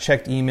and not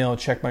checked email,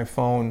 checked my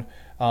phone,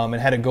 and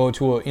had to go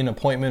to an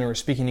appointment or a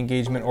speaking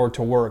engagement or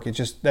to work. It's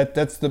just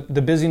that's the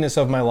busyness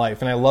of my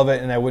life, and I love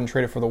it, and I wouldn't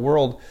trade it for the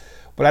world.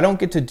 But I don't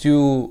get to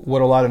do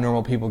what a lot of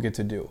normal people get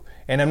to do.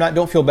 And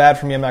don't feel bad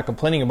for me, I'm not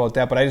complaining about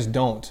that, but I just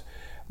don't.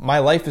 My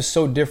life is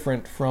so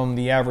different from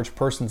the average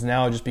person's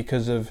now, just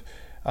because of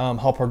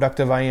how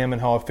productive I am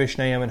and how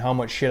efficient I am and how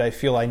much shit I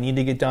feel I need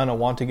to get done, I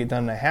want to get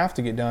done, and I have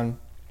to get done.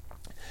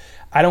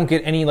 I don't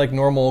get any like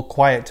normal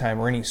quiet time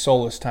or any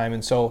solace time.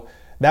 And so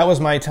that was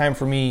my time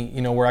for me,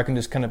 where I can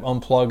just kind of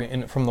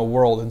unplug from the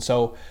world. And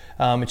so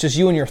it's just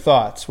you and your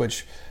thoughts,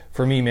 which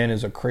for me, man,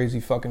 is a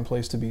crazy fucking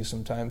place to be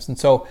sometimes. And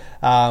so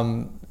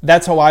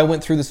that's how I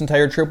went through this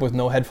entire trip, with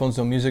no headphones,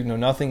 no music, no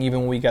nothing.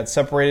 Even when we got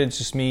separated, it's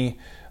just me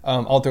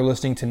out there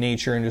listening to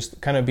nature and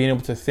just kind of being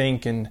able to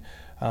think and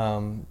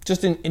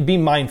and be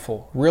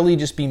mindful. Really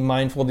just be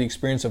mindful of the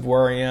experience of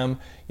where I am,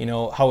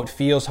 how it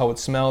feels, how it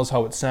smells,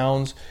 how it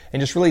sounds, and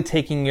just really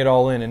taking it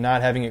all in and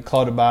not having it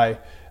clouded by,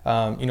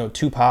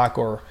 Tupac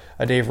or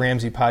a Dave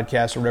Ramsey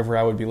podcast or whatever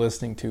I would be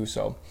listening to.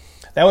 So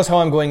that was how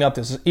I'm going up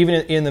this, even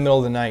in the middle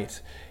of the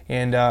night.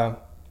 And I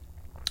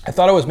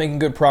thought I was making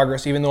good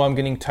progress, even though I'm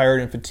getting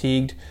tired and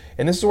fatigued.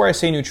 And this is where I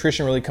say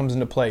nutrition really comes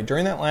into play.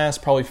 During that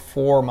last probably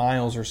 4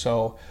 miles or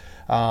so,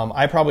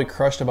 I probably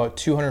crushed about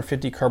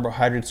 250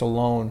 carbohydrates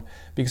alone,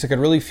 because I could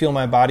really feel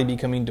my body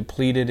becoming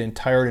depleted and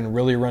tired and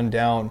really run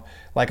down.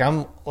 Like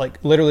I'm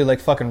like literally like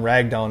fucking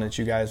ragdolling at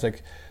you guys.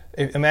 Like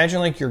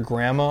imagine like your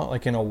grandma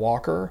like in a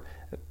walker.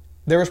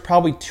 There was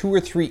probably 2 or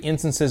 3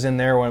 instances in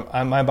there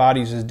when my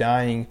body's just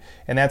dying,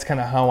 and that's kind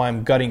of how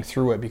I'm gutting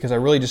through it, because I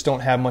really just don't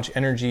have much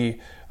energy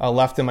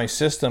left in my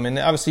system. And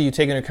obviously you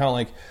take into account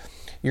like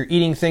you're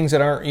eating things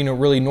that aren't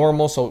really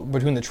normal, so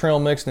between the trail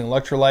mix and the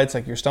electrolytes,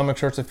 like your stomach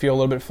starts to feel a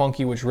little bit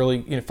funky, which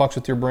really fucks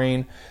with your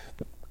brain.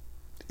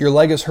 Your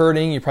leg is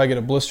hurting, you probably get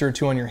a blister or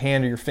 2 on your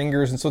hand or your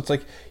fingers, and so it's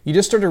like you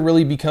just start to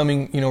really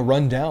becoming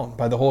run down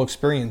by the whole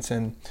experience.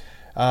 And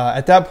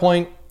at that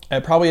point,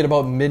 probably at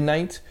about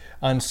midnight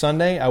on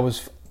Sunday, I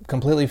was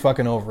completely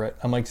fucking over it.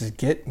 I'm like, just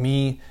get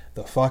me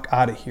the fuck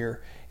out of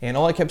here. And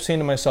all I kept saying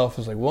to myself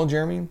was like, well,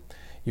 Jeremy,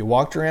 you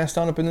walked your ass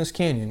down up in this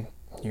canyon.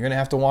 You're going to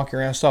have to walk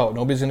your ass out.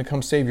 Nobody's going to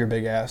come save your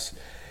big ass.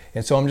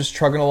 And so I'm just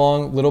trucking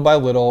along little by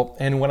little.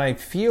 And when I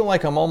feel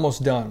like I'm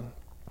almost done,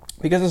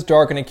 because it's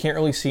dark and I can't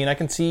really see, and I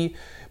can see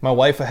my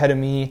wife ahead of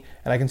me,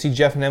 and I can see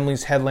Jeff and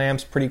Emily's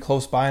headlamps pretty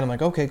close by, and I'm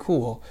like, okay,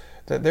 cool.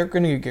 They're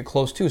going to get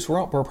close too.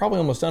 So we're probably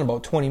almost done,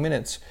 about 20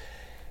 minutes.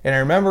 And I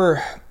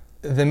remember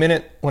the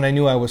minute when I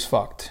knew I was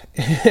fucked.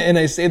 And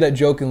I say that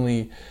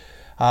jokingly.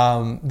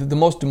 The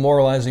most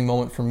demoralizing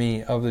moment for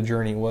me of the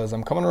journey was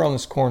I'm coming around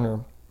this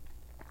corner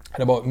at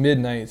about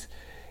midnight,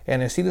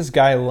 and I see this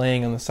guy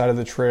laying on the side of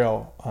the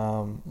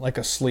trail, like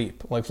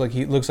asleep, like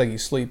he looks like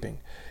he's sleeping.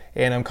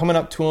 And I'm coming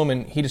up to him,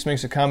 and he just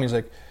makes a comment. He's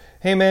like,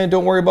 "Hey man,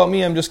 don't worry about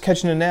me. I'm just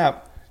catching a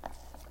nap."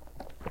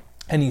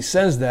 And he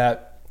says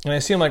that, and I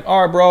see him like,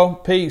 "All right, bro,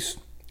 peace,"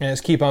 and I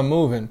just keep on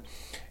moving.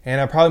 And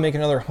I probably make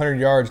another 100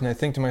 yards, and I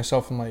think to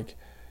myself, I'm like,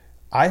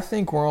 I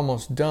think we're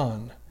almost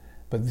done,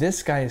 but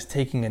this guy is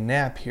taking a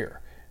nap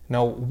here.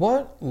 Now,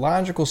 what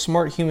logical,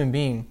 smart human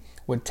being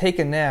would take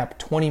a nap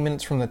 20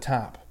 minutes from the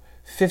top,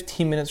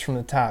 15 minutes from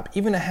the top,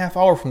 even a half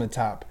hour from the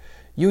top?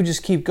 You would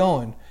just keep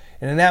going.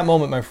 And in that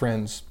moment, my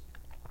friends,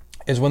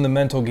 is when the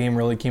mental game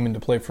really came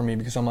into play for me,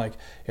 because I'm like,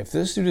 if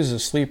this dude is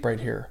asleep right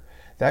here,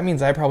 that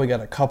means I probably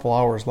got a couple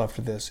hours left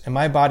of this, and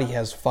my body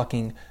has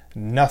fucking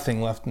nothing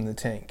left in the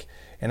tank.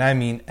 And I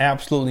mean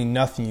absolutely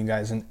nothing, you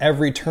guys. And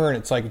every turn,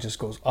 it's like it just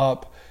goes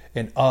up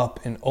and up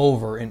and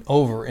over and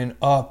over and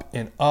up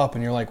and up.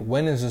 And you're like,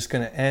 when is this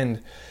going to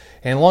end?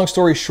 And long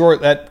story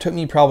short, that took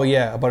me probably,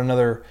 about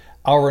another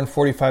hour and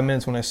 45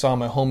 minutes when I saw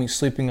my homie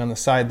sleeping on the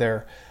side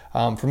there,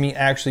 for me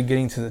actually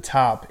getting to the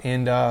top.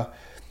 And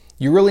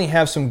you really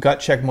have some gut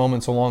check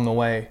moments along the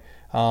way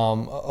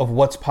of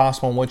what's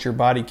possible and what your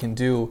body can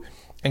do.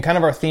 And kind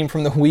of our theme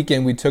from the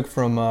weekend we took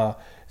from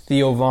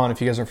Theo Vaughn.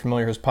 If you guys are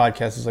familiar, his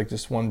podcast is like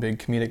this one big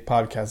comedic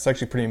podcast. It's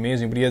actually pretty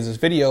amazing. But he has this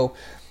video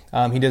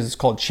he does. It's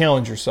called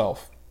Challenge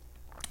Yourself.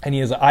 And he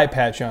has an eye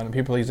patch on. And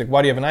he's like,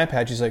 why do you have an eye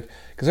patch? He's like,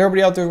 because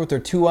everybody out there with their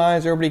two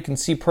eyes, everybody can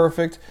see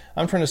perfect.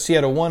 I'm trying to see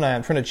out of one eye.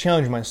 I'm trying to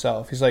challenge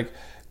myself. He's like,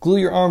 glue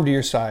your arm to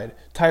your side.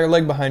 Tie your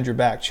leg behind your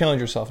back.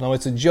 Challenge yourself. Now,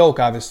 it's a joke,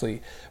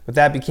 obviously. But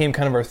that became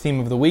kind of our theme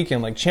of the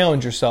weekend. Like,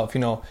 challenge yourself.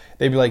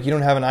 They'd be like, you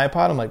don't have an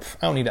iPod? I'm like,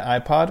 I don't need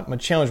an iPod. I'm going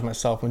to challenge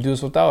myself. I'm going to do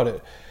this without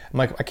it. I'm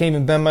like, I can't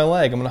even bend my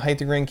leg. I'm going to hike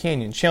the Grand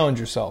Canyon. Challenge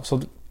yourself.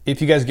 So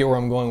if you guys get where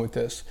I'm going with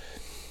this.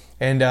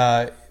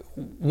 And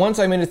once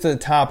I made it to the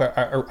top,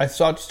 I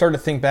started to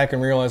think back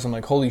and realize, I'm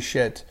like, holy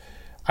shit.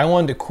 I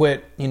wanted to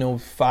quit,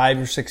 5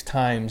 or 6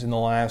 times in the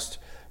last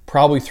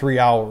probably 3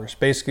 hours,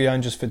 basically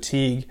on just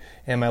fatigue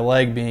and my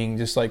leg being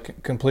just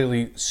like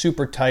completely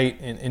super tight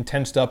and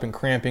tensed up and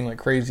cramping like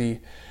crazy.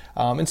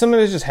 And some of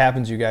it just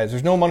happens, you guys.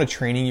 There's no amount of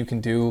training you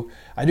can do.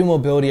 I do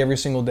mobility every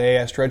single day.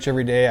 I stretch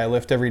every day. I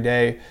lift every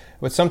day.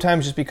 But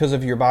sometimes just because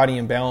of your body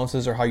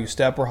imbalances or how you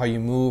step or how you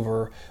move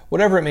or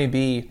whatever it may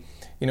be,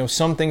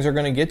 some things are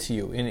going to get to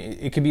you. And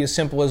it could be as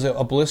simple as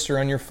a blister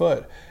on your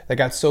foot that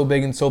got so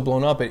big and so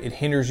blown up, it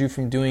hinders you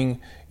from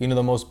doing,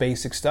 the most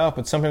basic stuff.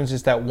 But sometimes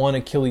it's that one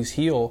Achilles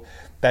heel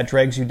that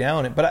drags you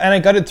down. And I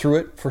gutted through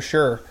it for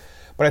sure.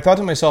 But I thought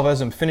to myself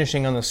as I'm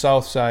finishing on the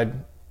south side,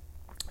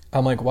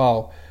 I'm like,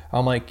 wow.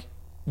 I'm like,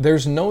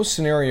 there's no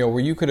scenario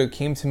where you could have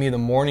came to me the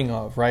morning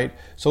of, right?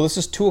 So this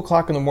is 2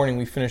 o'clock in the morning.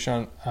 We finish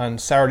on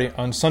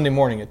Sunday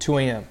morning at 2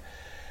 a.m.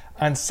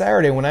 On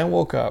Saturday when I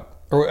woke up,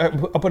 or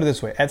I'll put it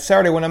this way. At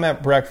Saturday when I'm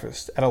at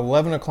breakfast, at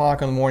 11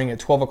 o'clock in the morning, at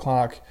 12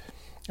 o'clock,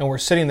 and we're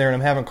sitting there and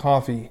I'm having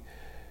coffee,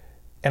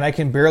 and I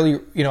can barely,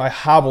 I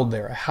hobbled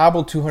there. I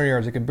hobbled 200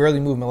 yards. I could barely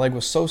move. My leg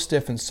was so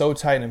stiff and so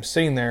tight, and I'm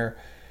sitting there.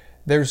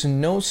 There's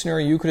no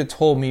scenario you could have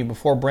told me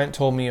before Brent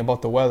told me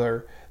about the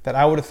weather that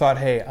I would have thought,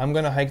 hey, I'm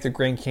going to hike the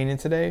Grand Canyon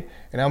today,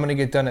 and I'm going to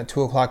get done at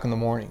 2 o'clock in the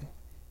morning.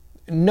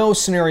 No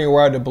scenario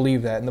where I would have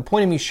believed that. And the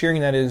point of me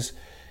sharing that is,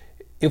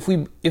 if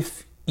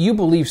you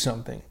believe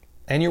something,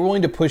 and you're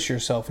willing to push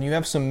yourself, and you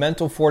have some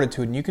mental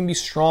fortitude, and you can be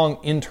strong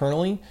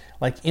internally,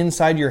 like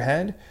inside your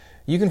head,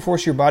 you can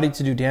force your body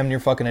to do damn near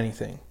fucking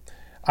anything.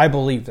 I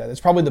believe that.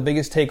 It's probably the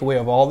biggest takeaway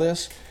of all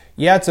this.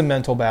 Yeah, it's a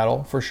mental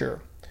battle, for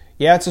sure.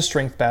 Yeah, it's a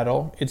strength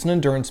battle. It's an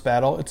endurance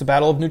battle. It's a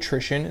battle of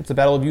nutrition. It's a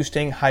battle of you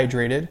staying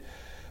hydrated.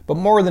 But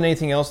more than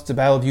anything else, it's a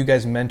battle of you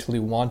guys mentally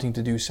wanting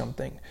to do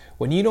something.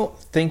 When you don't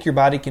think your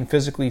body can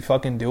physically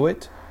fucking do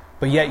it,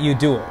 but yet you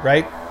do it,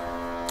 right?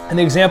 And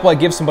the example I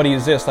give somebody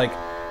is this, like,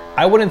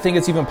 I wouldn't think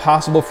it's even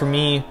possible for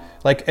me,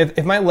 like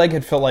if my leg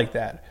had felt like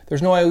that,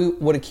 there's no way I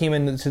would have came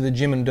into the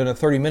gym and done a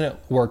 30-minute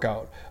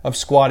workout of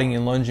squatting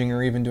and lunging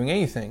or even doing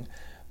anything.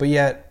 But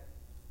yet,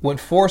 when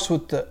forced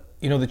with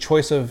the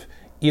choice of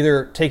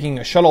either taking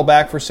a shuttle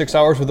back for 6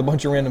 hours with a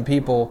bunch of random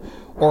people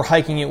or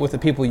hiking it with the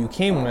people you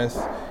came with,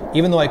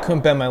 even though I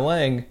couldn't bend my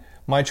leg,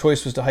 my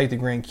choice was to hike the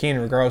Grand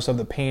Canyon regardless of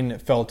the pain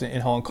it felt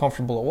and how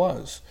uncomfortable it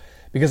was,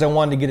 because I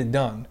wanted to get it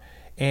done.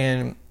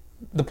 And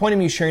the point of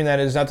me sharing that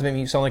is not to make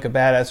me sound like a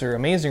badass or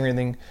amazing or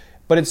anything,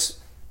 but it's,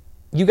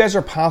 you guys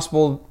are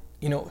possible,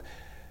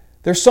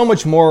 there's so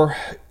much more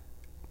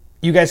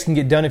you guys can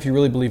get done if you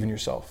really believe in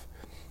yourself.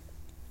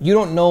 You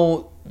don't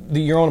know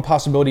your own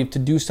possibility to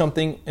do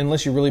something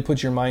unless you really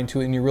put your mind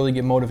to it and you really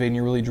get motivated and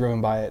you're really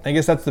driven by it. And I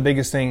guess that's the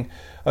biggest thing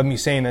of me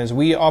saying that is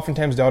we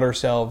oftentimes doubt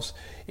ourselves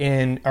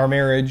in our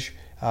marriage,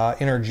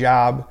 in our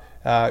job,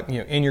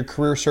 in your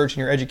career search, in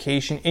your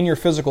education, in your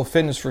physical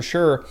fitness for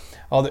sure.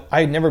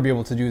 I'd never be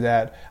able to do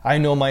that. I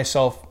know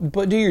myself,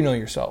 but do you know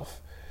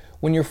yourself?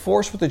 When you're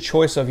forced with the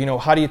choice of,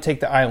 how do you take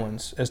the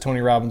islands, as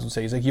Tony Robbins would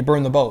say, he's like, you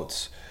burn the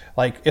boats.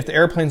 Like if the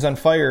airplane's on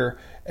fire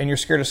and you're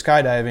scared of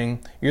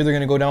skydiving, you're either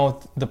going to go down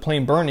with the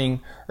plane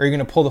burning or you're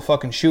going to pull the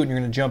fucking chute and you're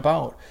going to jump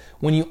out.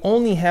 When you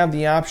only have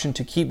the option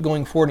to keep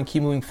going forward and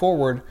keep moving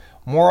forward,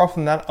 more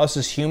often than not, us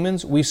as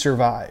humans, we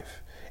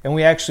survive. And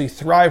we actually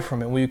thrive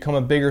from it. We become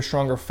a bigger,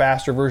 stronger,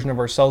 faster version of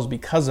ourselves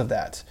because of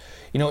that.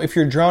 If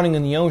you're drowning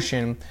in the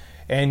ocean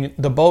and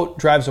the boat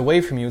drives away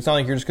from you, it's not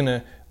like you're just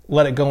going to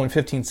let it go in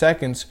 15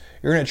 seconds.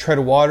 You're going to tread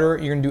water.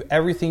 You're going to do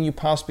everything you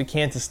possibly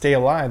can to stay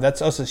alive.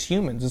 That's us as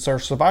humans. It's our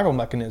survival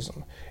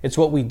mechanism. It's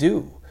what we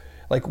do.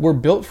 Like, we're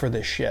built for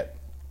this shit.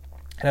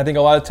 And I think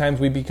a lot of times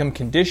we become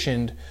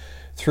conditioned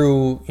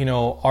through,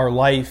 our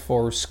life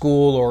or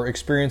school or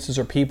experiences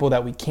or people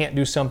that we can't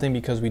do something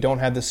because we don't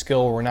have the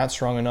skill or we're not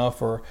strong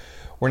enough or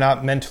we're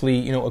not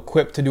mentally,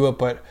 equipped to do it.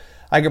 But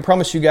I can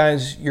promise you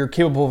guys, you're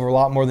capable of a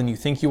lot more than you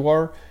think you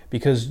are,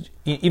 because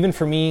even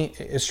for me,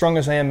 as strong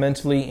as I am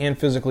mentally and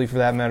physically for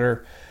that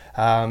matter,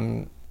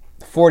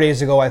 4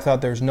 days ago I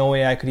thought there's no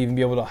way I could even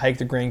be able to hike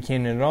the Grand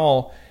Canyon at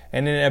all,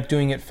 and ended up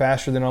doing it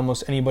faster than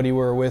almost anybody we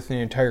were with in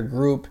the entire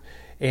group,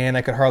 and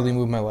I could hardly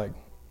move my leg.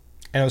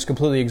 And I was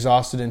completely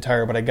exhausted and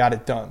tired, but I got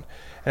it done.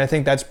 And I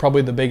think that's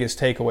probably the biggest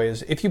takeaway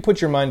is if you put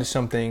your mind to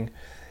something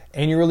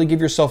and you really give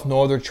yourself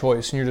no other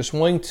choice and you're just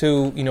willing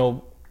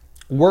to,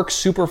 work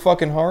super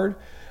fucking hard,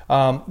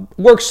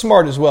 work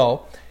smart as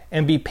well,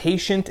 and be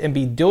patient and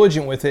be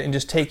diligent with it and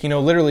just take,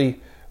 literally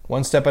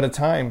one step at a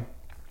time,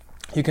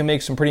 you can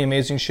make some pretty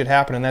amazing shit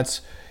happen. And that's,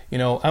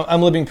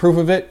 I'm living proof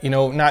of it,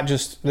 not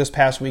just this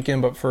past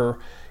weekend, but for,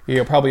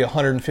 probably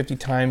 150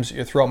 times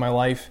throughout my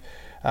life.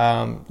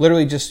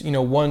 Literally just,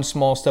 one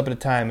small step at a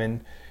time.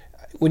 And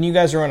when you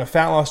guys are on a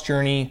fat loss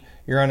journey,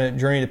 you're on a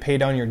journey to pay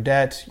down your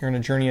debt, you're on a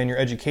journey on your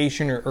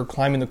education or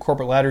climbing the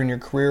corporate ladder in your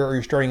career, or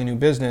you're starting a new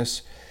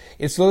business,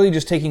 it's literally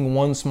just taking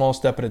one small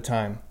step at a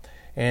time.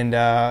 And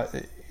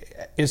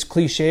as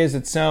cliche as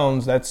it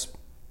sounds, that's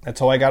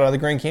how I got out of the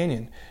Grand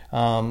Canyon,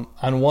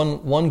 on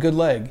one good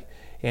leg,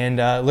 and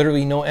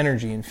literally no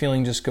energy, and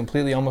feeling just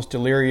completely almost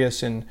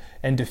delirious and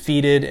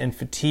defeated and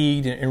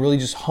fatigued and really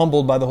just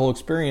humbled by the whole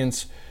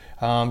experience.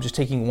 Just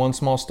taking one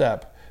small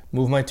step,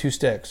 move my 2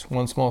 sticks,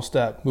 one small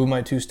step, move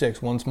my 2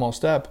 sticks, one small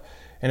step,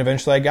 and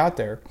eventually I got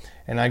there.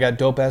 And I got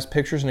dope-ass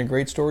pictures and a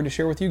great story to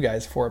share with you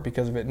guys for it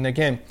because of it. And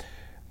again,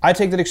 I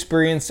take that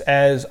experience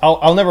as,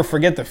 I'll never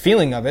forget the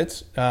feeling of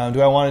it. Do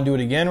I want to do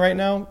it again right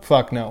now?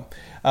 Fuck no.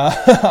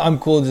 I'm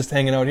cool just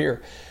hanging out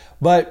here.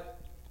 But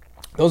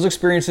those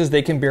experiences,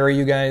 they can bury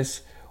you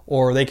guys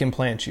or they can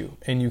plant you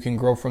and you can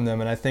grow from them.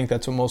 And I think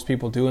that's what most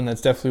people do, and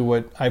that's definitely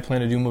what I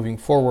plan to do moving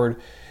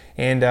forward.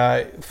 And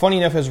funny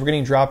enough, as we're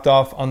getting dropped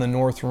off on the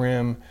North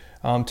Rim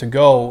to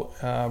go,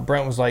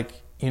 Brent was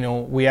like,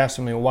 we asked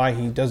him why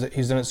he does it.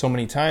 He's done it so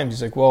many times.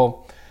 He's like,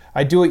 well,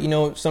 I do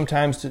it,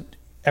 sometimes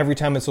every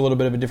time it's a little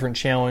bit of a different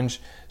challenge,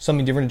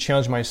 something different to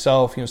challenge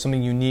myself,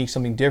 something unique,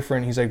 something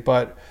different. He's like,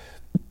 but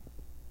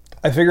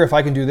I figure if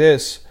I can do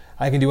this,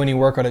 I can do any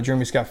workout at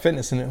Jeremy Scott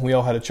Fitness. And we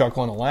all had a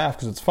chuckle and a laugh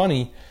because it's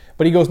funny.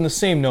 But he goes in the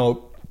same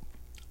note,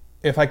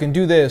 if I can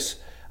do this,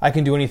 I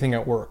can do anything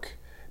at work.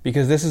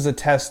 Because this is a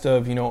test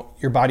of,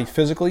 your body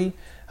physically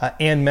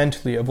and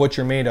mentally of what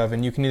you're made of.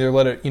 And you can either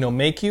let it,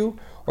 make you,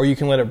 or you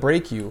can let it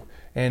break you.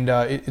 And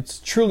it's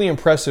truly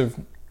impressive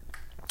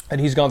that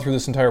he's gone through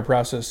this entire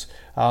process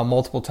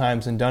multiple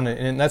times and done it.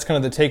 And that's kind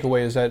of the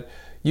takeaway, is that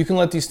you can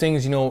let these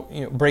things,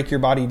 break your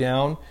body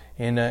down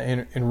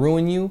and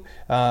ruin you,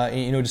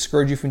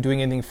 discourage you from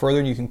doing anything further,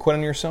 and you can quit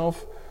on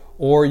yourself.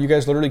 Or you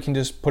guys literally can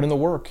just put in the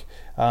work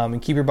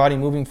and keep your body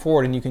moving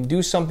forward. And you can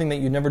do something that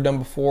you've never done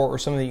before or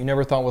something that you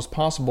never thought was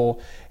possible,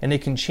 and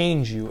it can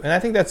change you. And I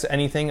think that's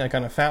anything, like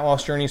on a fat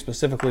loss journey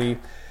specifically,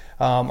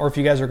 or if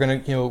you guys are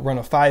going to run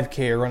a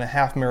 5K or run a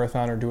half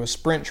marathon or do a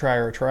sprint try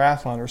or a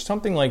triathlon or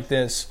something like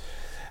this,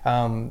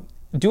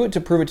 do it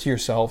to prove it to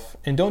yourself,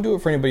 and don't do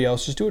it for anybody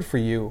else. Just do it for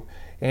you.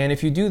 And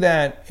if you do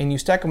that and you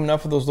stack up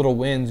enough of those little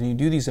wins and you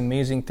do these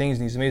amazing things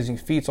and these amazing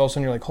feats, all of a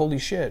sudden you're like, holy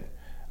shit,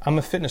 I'm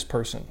a fitness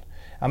person.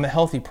 I'm a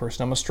healthy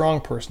person. I'm a strong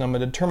person. I'm a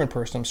determined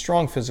person. I'm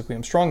strong physically.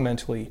 I'm strong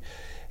mentally.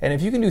 And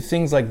if you can do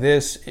things like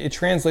this, it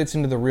translates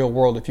into the real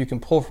world. If you can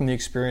pull from the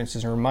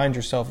experiences and remind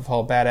yourself of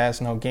how badass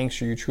and how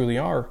gangster you truly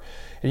are,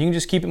 and you can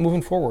just keep it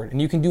moving forward.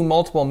 And you can do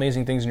multiple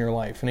amazing things in your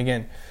life. And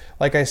again,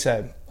 like I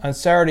said, on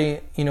Saturday,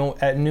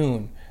 at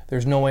noon,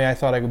 there's no way I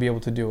thought I would be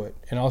able to do it.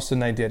 And all of a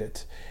sudden I did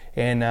it.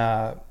 And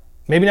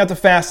maybe not the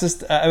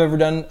fastest I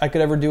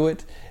could ever do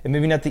it. And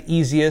maybe not the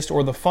easiest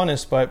or the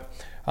funnest, but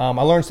I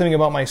learned something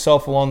about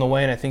myself along the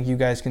way, and I think you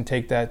guys can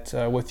take that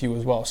with you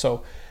as well.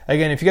 So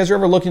again, if you guys are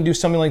ever looking to do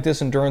something like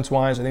this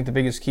endurance-wise, I think the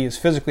biggest key is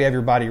physically have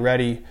your body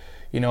ready.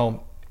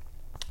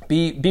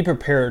 Be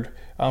prepared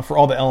for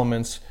all the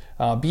elements.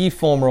 Be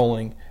foam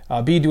rolling.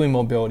 Be doing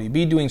mobility.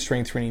 Be doing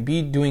strength training.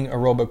 Be doing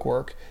aerobic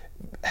work.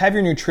 Have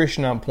your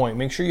nutrition on point.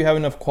 Make sure you have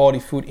enough quality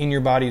food in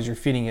your body as you're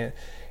feeding it.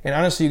 And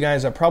honestly, you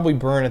guys, I probably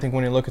burn, I think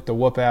when you look at the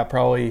Whoop app,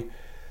 probably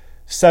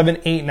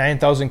 7,000, 8,000,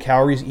 9,000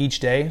 calories each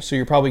day. So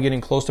you're probably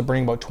getting close to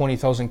burning about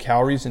 20,000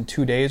 calories in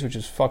 2 days, which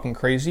is fucking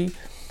crazy.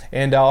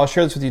 And I'll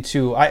share this with you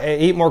too. I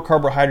ate more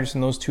carbohydrates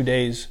in those 2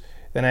 days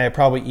than I had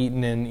probably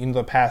eaten in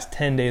the past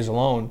 10 days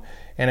alone.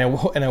 And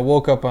I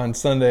woke up on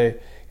Sunday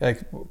like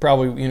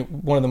probably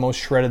one of the most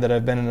shredded that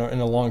I've been in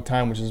a long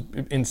time, which is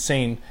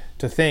insane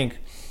to think.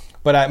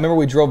 But I remember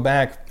we drove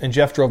back, and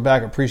Jeff drove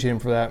back. I appreciate him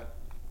for that.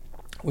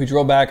 We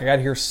drove back. I got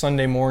here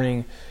Sunday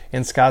morning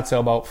in Scottsdale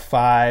about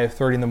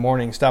 5:30 in the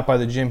morning. Stopped by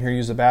the gym here,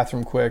 use the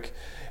bathroom quick,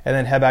 and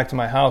then head back to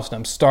my house. And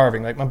I'm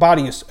starving. Like my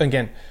body is,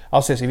 again,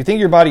 I'll say this: if you think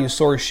your body is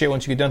sore as shit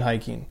once you get done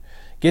hiking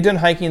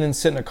and then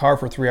sit in a car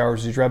for 3 hours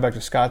as you drive back to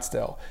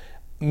Scottsdale.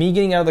 Me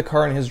getting out of the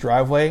car in his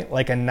driveway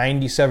like a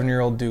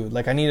 97-year-old dude.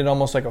 Like I needed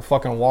almost like a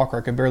fucking walker.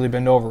 I could barely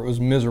bend over. It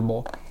was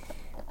miserable.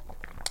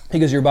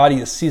 Because your body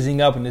is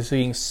seizing up and it's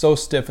getting so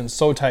stiff and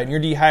so tight, and you're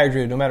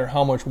dehydrated no matter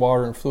how much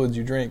water and fluids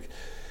you drink.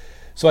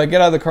 So I get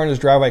out of the car in his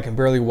driveway. I can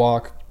barely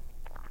walk.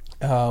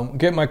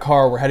 Get in my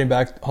car. We're heading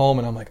back home,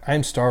 and I'm like,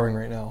 I'm starving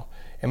right now.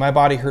 And my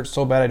body hurts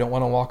so bad I don't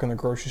want to walk in the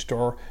grocery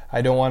store.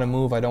 I don't want to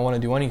move. I don't want to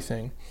do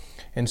anything.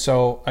 And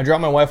so I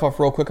dropped my wife off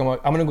real quick. I'm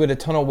like, I'm going to go get a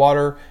ton of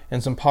water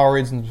and some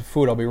Powerades and some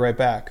food. I'll be right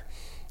back.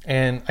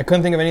 And I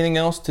couldn't think of anything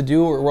else to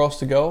do or where else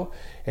to go.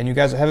 And you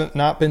guys, I haven't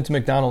not been to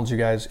McDonald's, you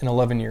guys, in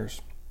 11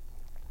 years.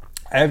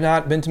 I have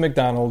not been to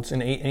McDonald's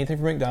and ate anything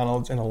from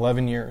McDonald's in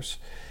 11 years.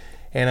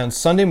 And on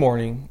Sunday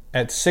morning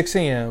at 6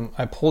 a.m.,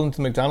 I pulled into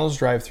the McDonald's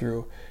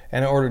drive-thru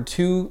and I ordered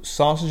 2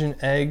 sausage and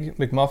egg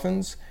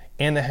McMuffins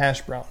and a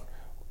hash brown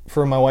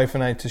for my wife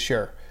and I to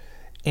share.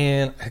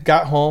 And I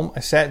got home,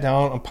 I sat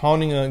down, I'm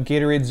pounding a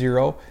Gatorade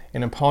Zero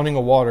and I'm pounding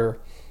a water,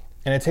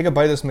 and I take a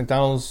bite of this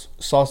McDonald's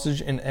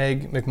sausage and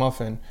egg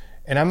McMuffin,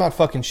 and I'm not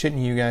fucking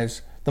shitting you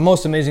guys, the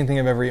most amazing thing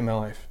I've ever eaten in my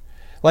life.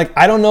 Like,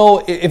 I don't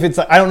know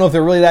if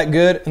they're really that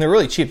good, and they're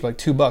really cheap, like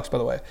 $2, by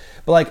the way.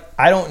 But like,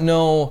 I don't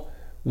know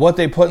what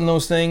they put in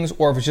those things,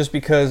 or if it's just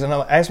because, and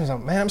I asked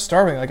myself, man, I'm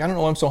starving. Like, I don't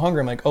know why I'm so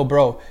hungry. I'm like, oh,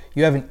 bro,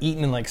 you haven't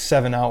eaten in like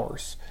 7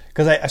 hours.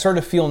 Because I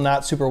started to feel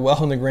not super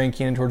well in the Grand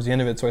Canyon towards the end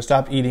of it, so I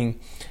stopped eating.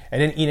 I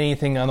didn't eat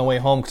anything on the way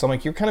home because I'm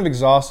like, you're kind of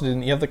exhausted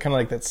and you have the kind of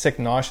like that sick,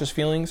 nauseous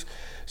feelings.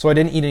 So I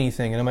didn't eat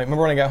anything. And I'm like,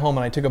 remember when I got home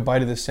and I took a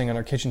bite of this thing on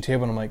our kitchen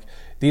table, and I'm like,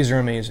 these are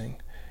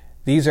amazing.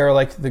 These are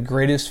like the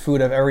greatest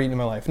food I've ever eaten in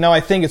my life. Now,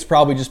 I think it's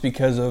probably just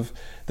because of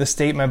the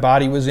state my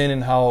body was in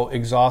and how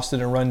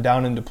exhausted and run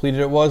down and depleted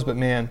it was. But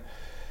man,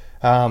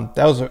 that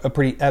was a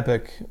pretty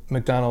epic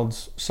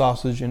McDonald's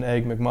sausage and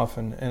egg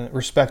McMuffin. And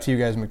respect to you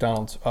guys,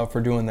 McDonald's,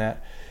 for doing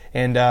that.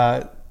 And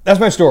that's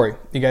my story,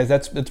 you guys.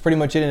 That's pretty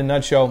much it in a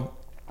nutshell.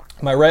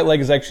 My right leg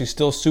is actually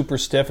still super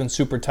stiff and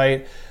super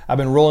tight. I've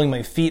been rolling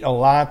my feet a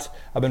lot.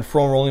 I've been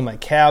rolling my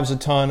calves a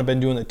ton. I've been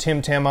doing the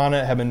Tim Tam on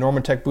it. I have been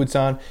Normatec boots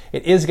on.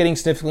 It is getting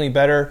significantly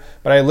better,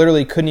 but I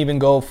literally couldn't even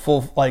go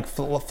full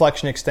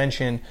flexion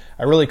extension.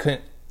 I really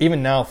couldn't.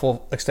 Even now,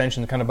 full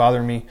extension is kind of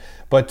bothering me.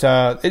 But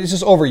it's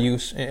just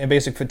overuse and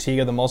basic fatigue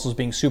of the muscles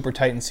being super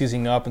tight and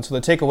seizing up. And so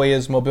the takeaway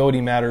is mobility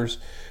matters.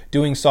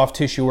 Doing soft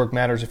tissue work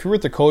matters. If you're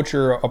with a coach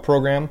or a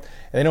program and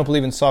they don't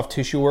believe in soft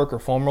tissue work or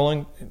foam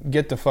rolling,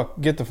 get the fuck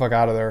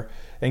out of there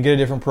and get a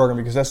different program,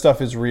 because that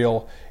stuff is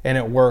real and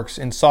it works.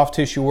 And soft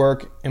tissue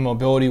work and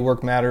mobility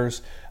work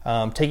matters.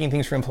 Taking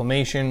things for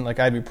inflammation like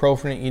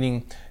ibuprofen,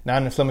 eating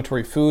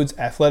non-inflammatory foods,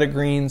 athletic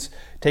greens,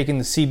 taking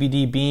the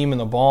CBD beam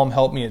and the balm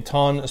helped me a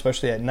ton,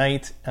 especially at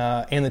night,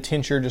 and the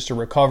tincture just to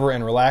recover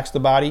and relax the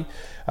body.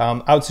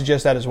 I would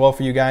suggest that as well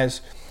for you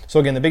guys. So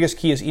again, the biggest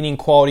key is eating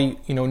quality,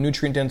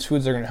 nutrient-dense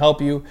foods that are going to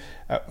help you.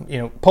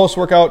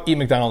 Post-workout, eat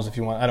McDonald's if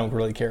you want. I don't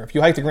really care. If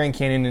you hike the Grand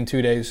Canyon in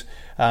 2 days,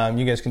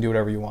 you guys can do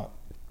whatever you want.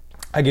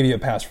 I give you a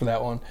pass for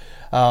that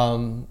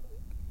one.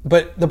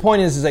 But the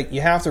point is like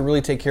you have to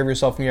really take care of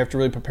yourself and you have to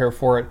really prepare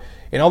for it.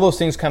 And all those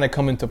things kind of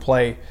come into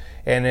play.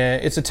 And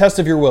it's a test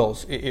of your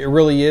wills. It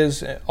really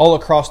is all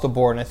across the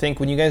board. And I think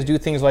when you guys do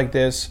things like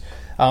this,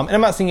 and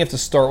I'm not saying you have to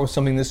start with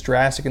something this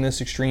drastic and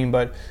this extreme,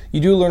 but you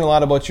do learn a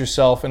lot about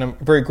yourself. And I'm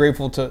very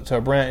grateful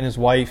to Brent and his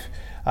wife,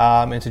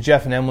 and to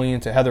Jeff and Emily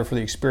and to Heather for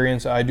the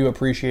experience. I do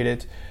appreciate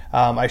it.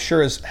 I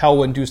sure as hell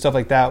wouldn't do stuff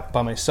like that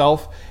by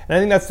myself. And I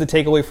think that's the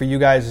takeaway for you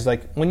guys is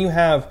like when you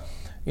have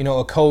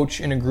a coach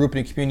and a group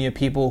and a community of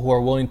people who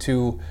are willing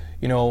to,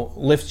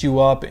 lift you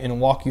up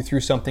and walk you through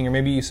something, or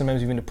maybe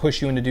sometimes even to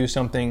push you into do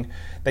something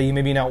that you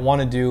maybe not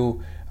want to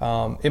do.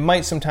 It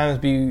might sometimes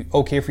be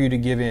okay for you to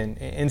give in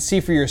and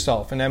see for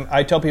yourself. And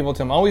I tell people,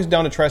 I'm always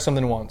down to try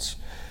something once.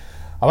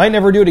 I might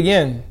never do it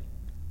again,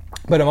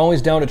 but I'm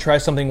always down to try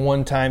something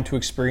one time to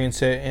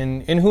experience it.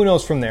 And who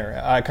knows from there?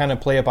 I kind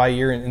of play it by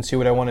ear and see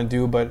what I want to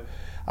do, but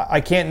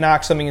I can't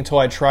knock something until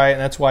I try it.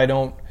 And that's why I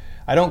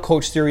don't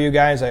coach theory, you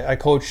guys. I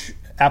coach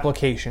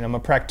application. I'm a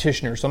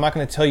practitioner, so I'm not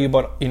going to tell you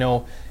about,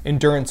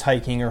 endurance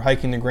hiking or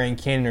hiking the Grand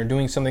Canyon or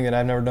doing something that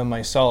I've never done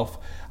myself.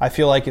 I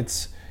feel like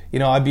it's,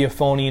 I'd be a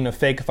phony and a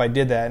fake if I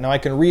did that. Now, I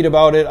can read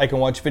about it, I can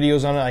watch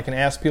videos on it, I can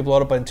ask people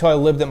about it, but until I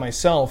lived it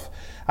myself,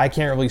 I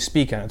can't really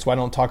speak on it. So I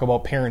don't talk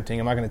about parenting.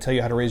 I'm not going to tell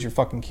you how to raise your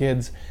fucking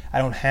kids. I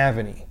don't have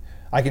any.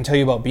 I can tell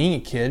you about being a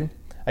kid.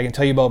 I can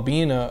tell you about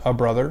being a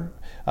brother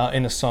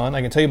and a son.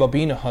 I can tell you about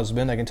being a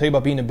husband. I can tell you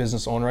about being a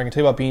business owner. I can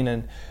tell you about being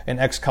an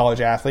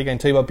ex-college athlete. I can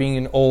tell you about being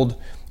an old,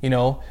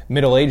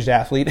 middle-aged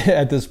athlete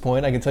at this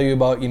point. I can tell you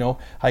about,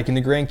 hiking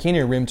the Grand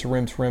Canyon rim to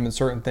rim to rim and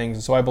certain things.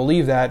 And so I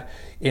believe that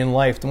in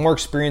life, the more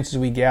experiences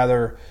we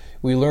gather,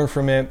 we learn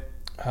from it,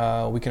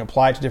 we can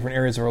apply it to different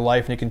areas of our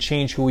life, and it can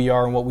change who we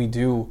are and what we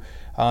do.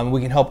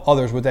 We can help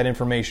others with that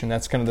information.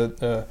 That's kind of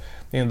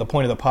the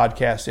point of the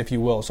podcast, if you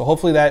will. So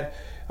hopefully that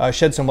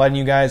shed some light on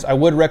you guys. I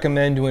would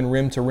recommend doing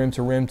rim to rim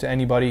to rim to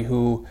anybody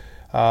who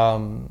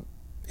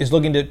is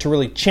looking to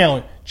really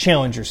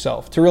challenge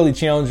yourself, to really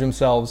challenge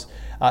themselves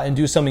and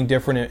do something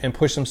different and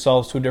push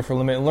themselves to a different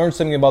limit and learn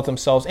something about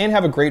themselves and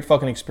have a great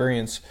fucking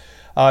experience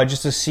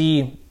just to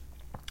see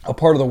a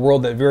part of the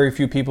world that very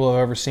few people have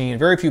ever seen.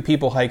 Very few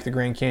people hike the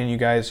Grand Canyon, you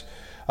guys,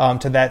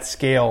 to that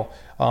scale.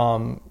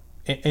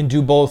 And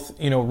do both,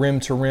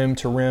 rim to rim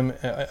to rim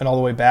and all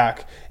the way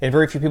back. And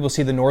very few people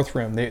see the North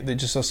Rim. They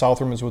just the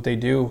South Rim is what they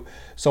do.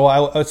 So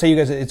I would say, you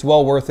guys, it's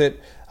well worth it.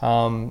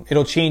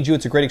 It'll change you.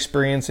 It's a great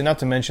experience. And not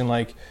to mention,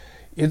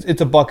 it's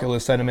a bucket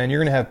list item, man. You're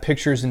going to have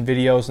pictures and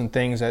videos and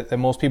things that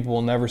most people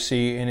will never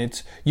see.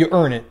 And you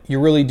earn it. You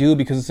really do,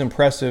 because it's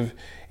impressive.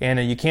 And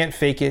you can't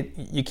fake it.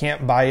 You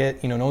can't buy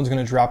it. No one's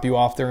going to drop you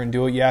off there and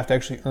do it. You have to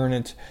actually earn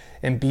it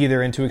and be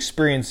there and to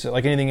experience it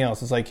like anything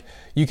else. It's like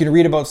you can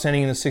read about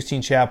standing in the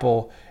Sistine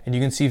Chapel and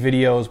you can see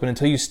videos, but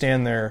until you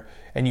stand there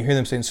and you hear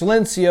them saying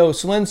Silencio,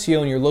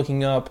 Silencio, and you're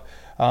looking up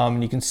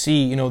and you can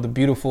see, the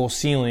beautiful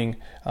ceiling,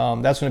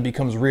 that's when it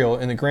becomes real.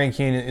 And the Grand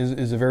Canyon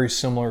is a very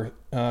similar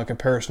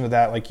comparison to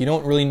that. Like, you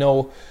don't really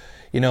know,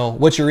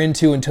 what you're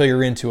into until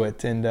you're into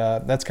it. And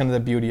that's kind of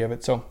the beauty of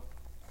it. So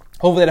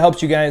hopefully that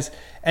helps you guys.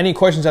 Any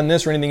questions on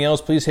this or anything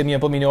else, please hit me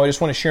up. Let me know. I just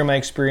want to share my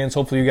experience.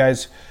 Hopefully you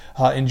guys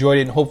enjoyed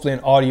it, and hopefully in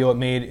audio it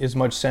made as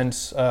much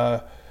sense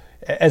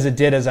as it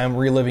did as I'm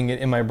reliving it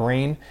in my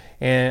brain.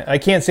 And I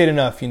can't say it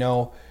enough,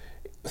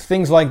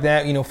 things like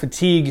that,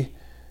 fatigue,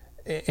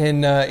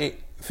 and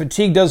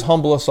fatigue does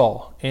humble us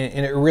all,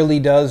 and it really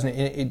does. And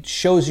it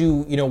shows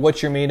you,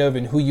 what you're made of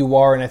and who you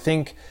are. And I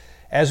think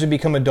as we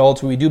become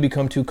adults, we do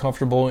become too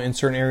comfortable in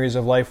certain areas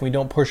of life. We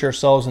don't push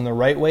ourselves in the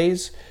right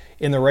ways,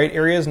 in the right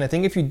areas. And I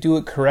think if you do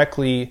it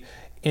correctly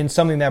in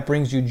something that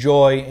brings you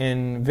joy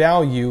and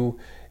value,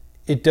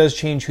 it does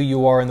change who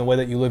you are and the way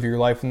that you live your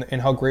life,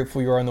 and how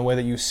grateful you are in the way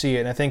that you see it.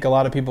 And I think a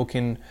lot of people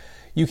can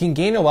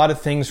gain a lot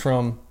of things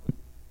from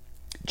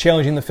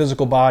challenging the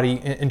physical body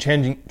and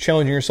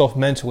challenging yourself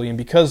mentally. And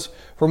because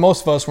for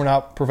most of us, we're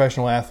not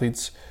professional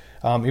athletes,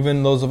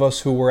 even those of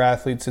us who were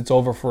athletes, it's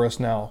over for us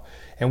now.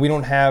 And we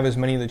don't have as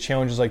many of the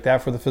challenges like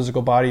that for the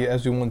physical body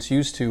as we once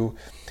used to.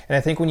 And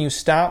I think when you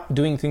stop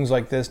doing things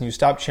like this and you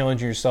stop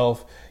challenging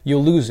yourself,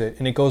 you'll lose it,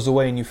 and it goes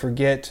away, and you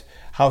forget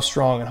how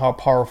strong and how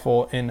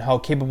powerful and how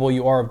capable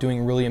you are of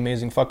doing really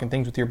amazing fucking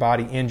things with your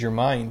body and your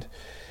mind.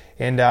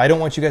 And I don't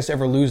want you guys to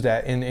ever lose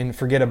that and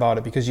forget about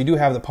it, because you do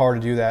have the power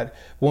to do that.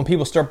 But when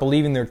people start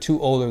believing they're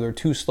too old or they're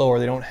too slow or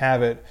they don't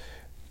have it,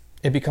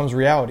 it becomes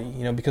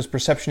reality, because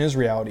perception is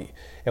reality.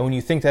 And when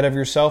you think that of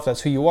yourself,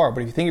 that's who you are.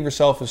 But if you think of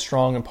yourself as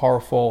strong and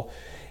powerful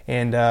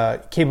and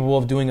capable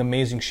of doing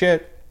amazing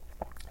shit,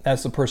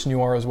 that's the person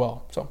you are as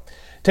well. So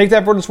take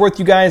that for what it's worth,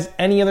 you guys.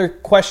 Any other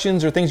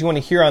questions or things you want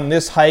to hear on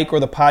this hike or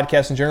the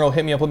podcast in general,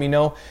 hit me up, let me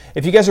know.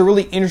 If you guys are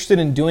really interested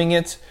in doing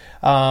it,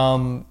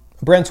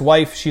 Brent's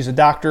wife, she's a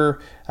doctor,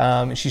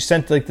 and she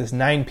sent this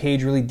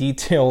 9-page really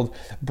detailed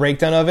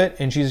breakdown of it,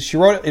 and she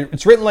wrote it.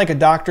 It's written like a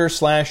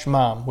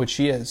doctor/mom, which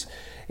she is.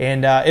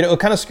 And it'll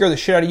kind of scare the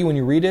shit out of you when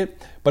you read it,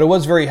 but it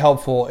was very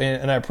helpful,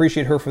 and I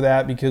appreciate her for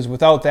that, because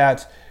without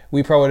that,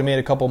 we probably would have made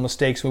a couple of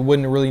mistakes. We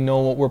wouldn't really know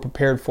what we're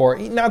prepared for.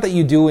 Not that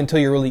you do until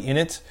you're really in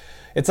it.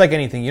 It's like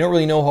anything. You don't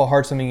really know how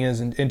hard something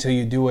is until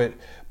you do it.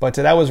 But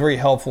that was very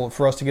helpful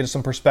for us to get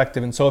some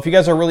perspective. And so if you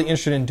guys are really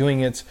interested in doing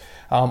it,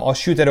 I'll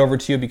shoot that over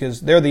to you, because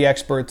they're the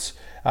experts.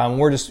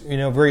 We're just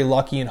very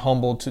lucky and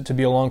humbled to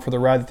be along for the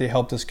ride that they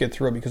helped us get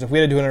through it. Because if we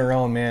had to do it on our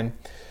own, man,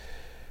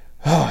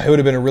 it would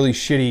have been a really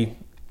shitty,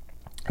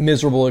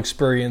 miserable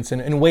experience,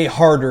 and way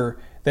harder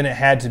than it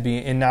had to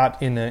be, and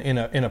not in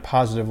a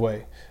positive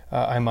way.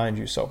 I mind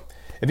you. So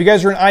if you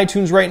guys are in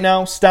iTunes right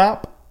now,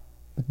 stop.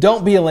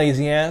 Don't be a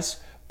lazy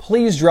ass.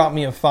 Please drop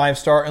me a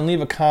 5-star and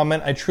leave a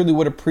comment. I truly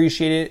would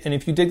appreciate it. And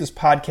if you dig this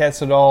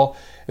podcast at all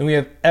and we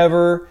have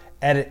ever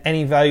added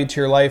any value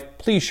to your life,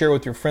 please share it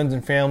with your friends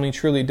and family.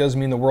 Truly, it does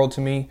mean the world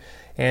to me.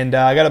 And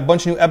I got a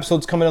bunch of new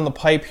episodes coming on the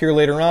pipe here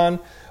later on.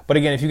 But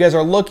again, if you guys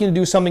are looking to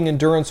do something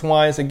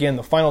endurance-wise, again,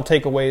 the final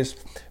takeaways: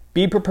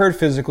 be prepared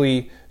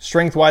physically,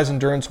 strength-wise,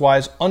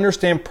 endurance-wise,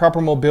 understand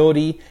proper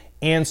mobility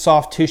and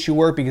soft tissue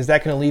work, because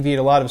that can alleviate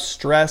a lot of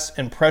stress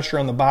and pressure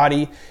on the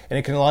body, and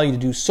it can allow you to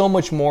do so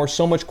much more,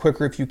 so much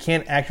quicker if you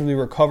can't actively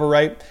recover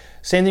right.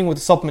 Same thing with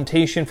the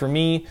supplementation for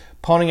me.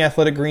 Pounding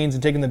Athletic Greens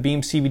and taking the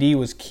Beam CBD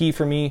was key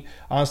for me,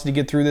 honestly, to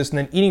get through this. And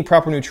then eating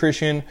proper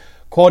nutrition,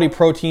 quality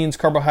proteins,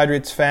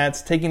 carbohydrates,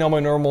 fats, taking all my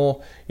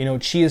normal,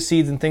 chia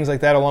seeds and things like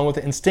that along with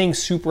it, and staying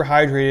super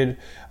hydrated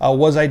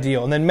was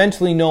ideal. And then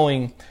mentally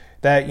knowing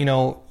that,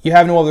 you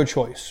have no other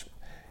choice.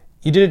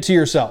 You did it to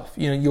yourself.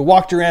 You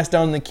walked your ass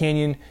down in the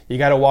canyon. You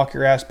got to walk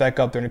your ass back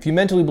up there. And if you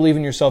mentally believe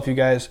in yourself, you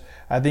guys,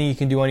 I think you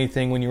can do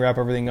anything when you wrap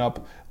everything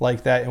up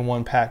like that in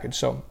one package.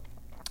 So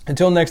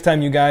until next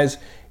time, you guys,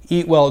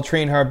 eat well,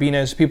 train hard, be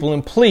nice to people,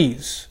 and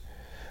please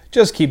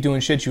just keep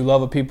doing shit you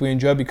love with people you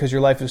enjoy, because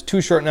your life is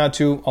too short not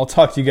to. I'll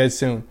talk to you guys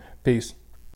soon. Peace.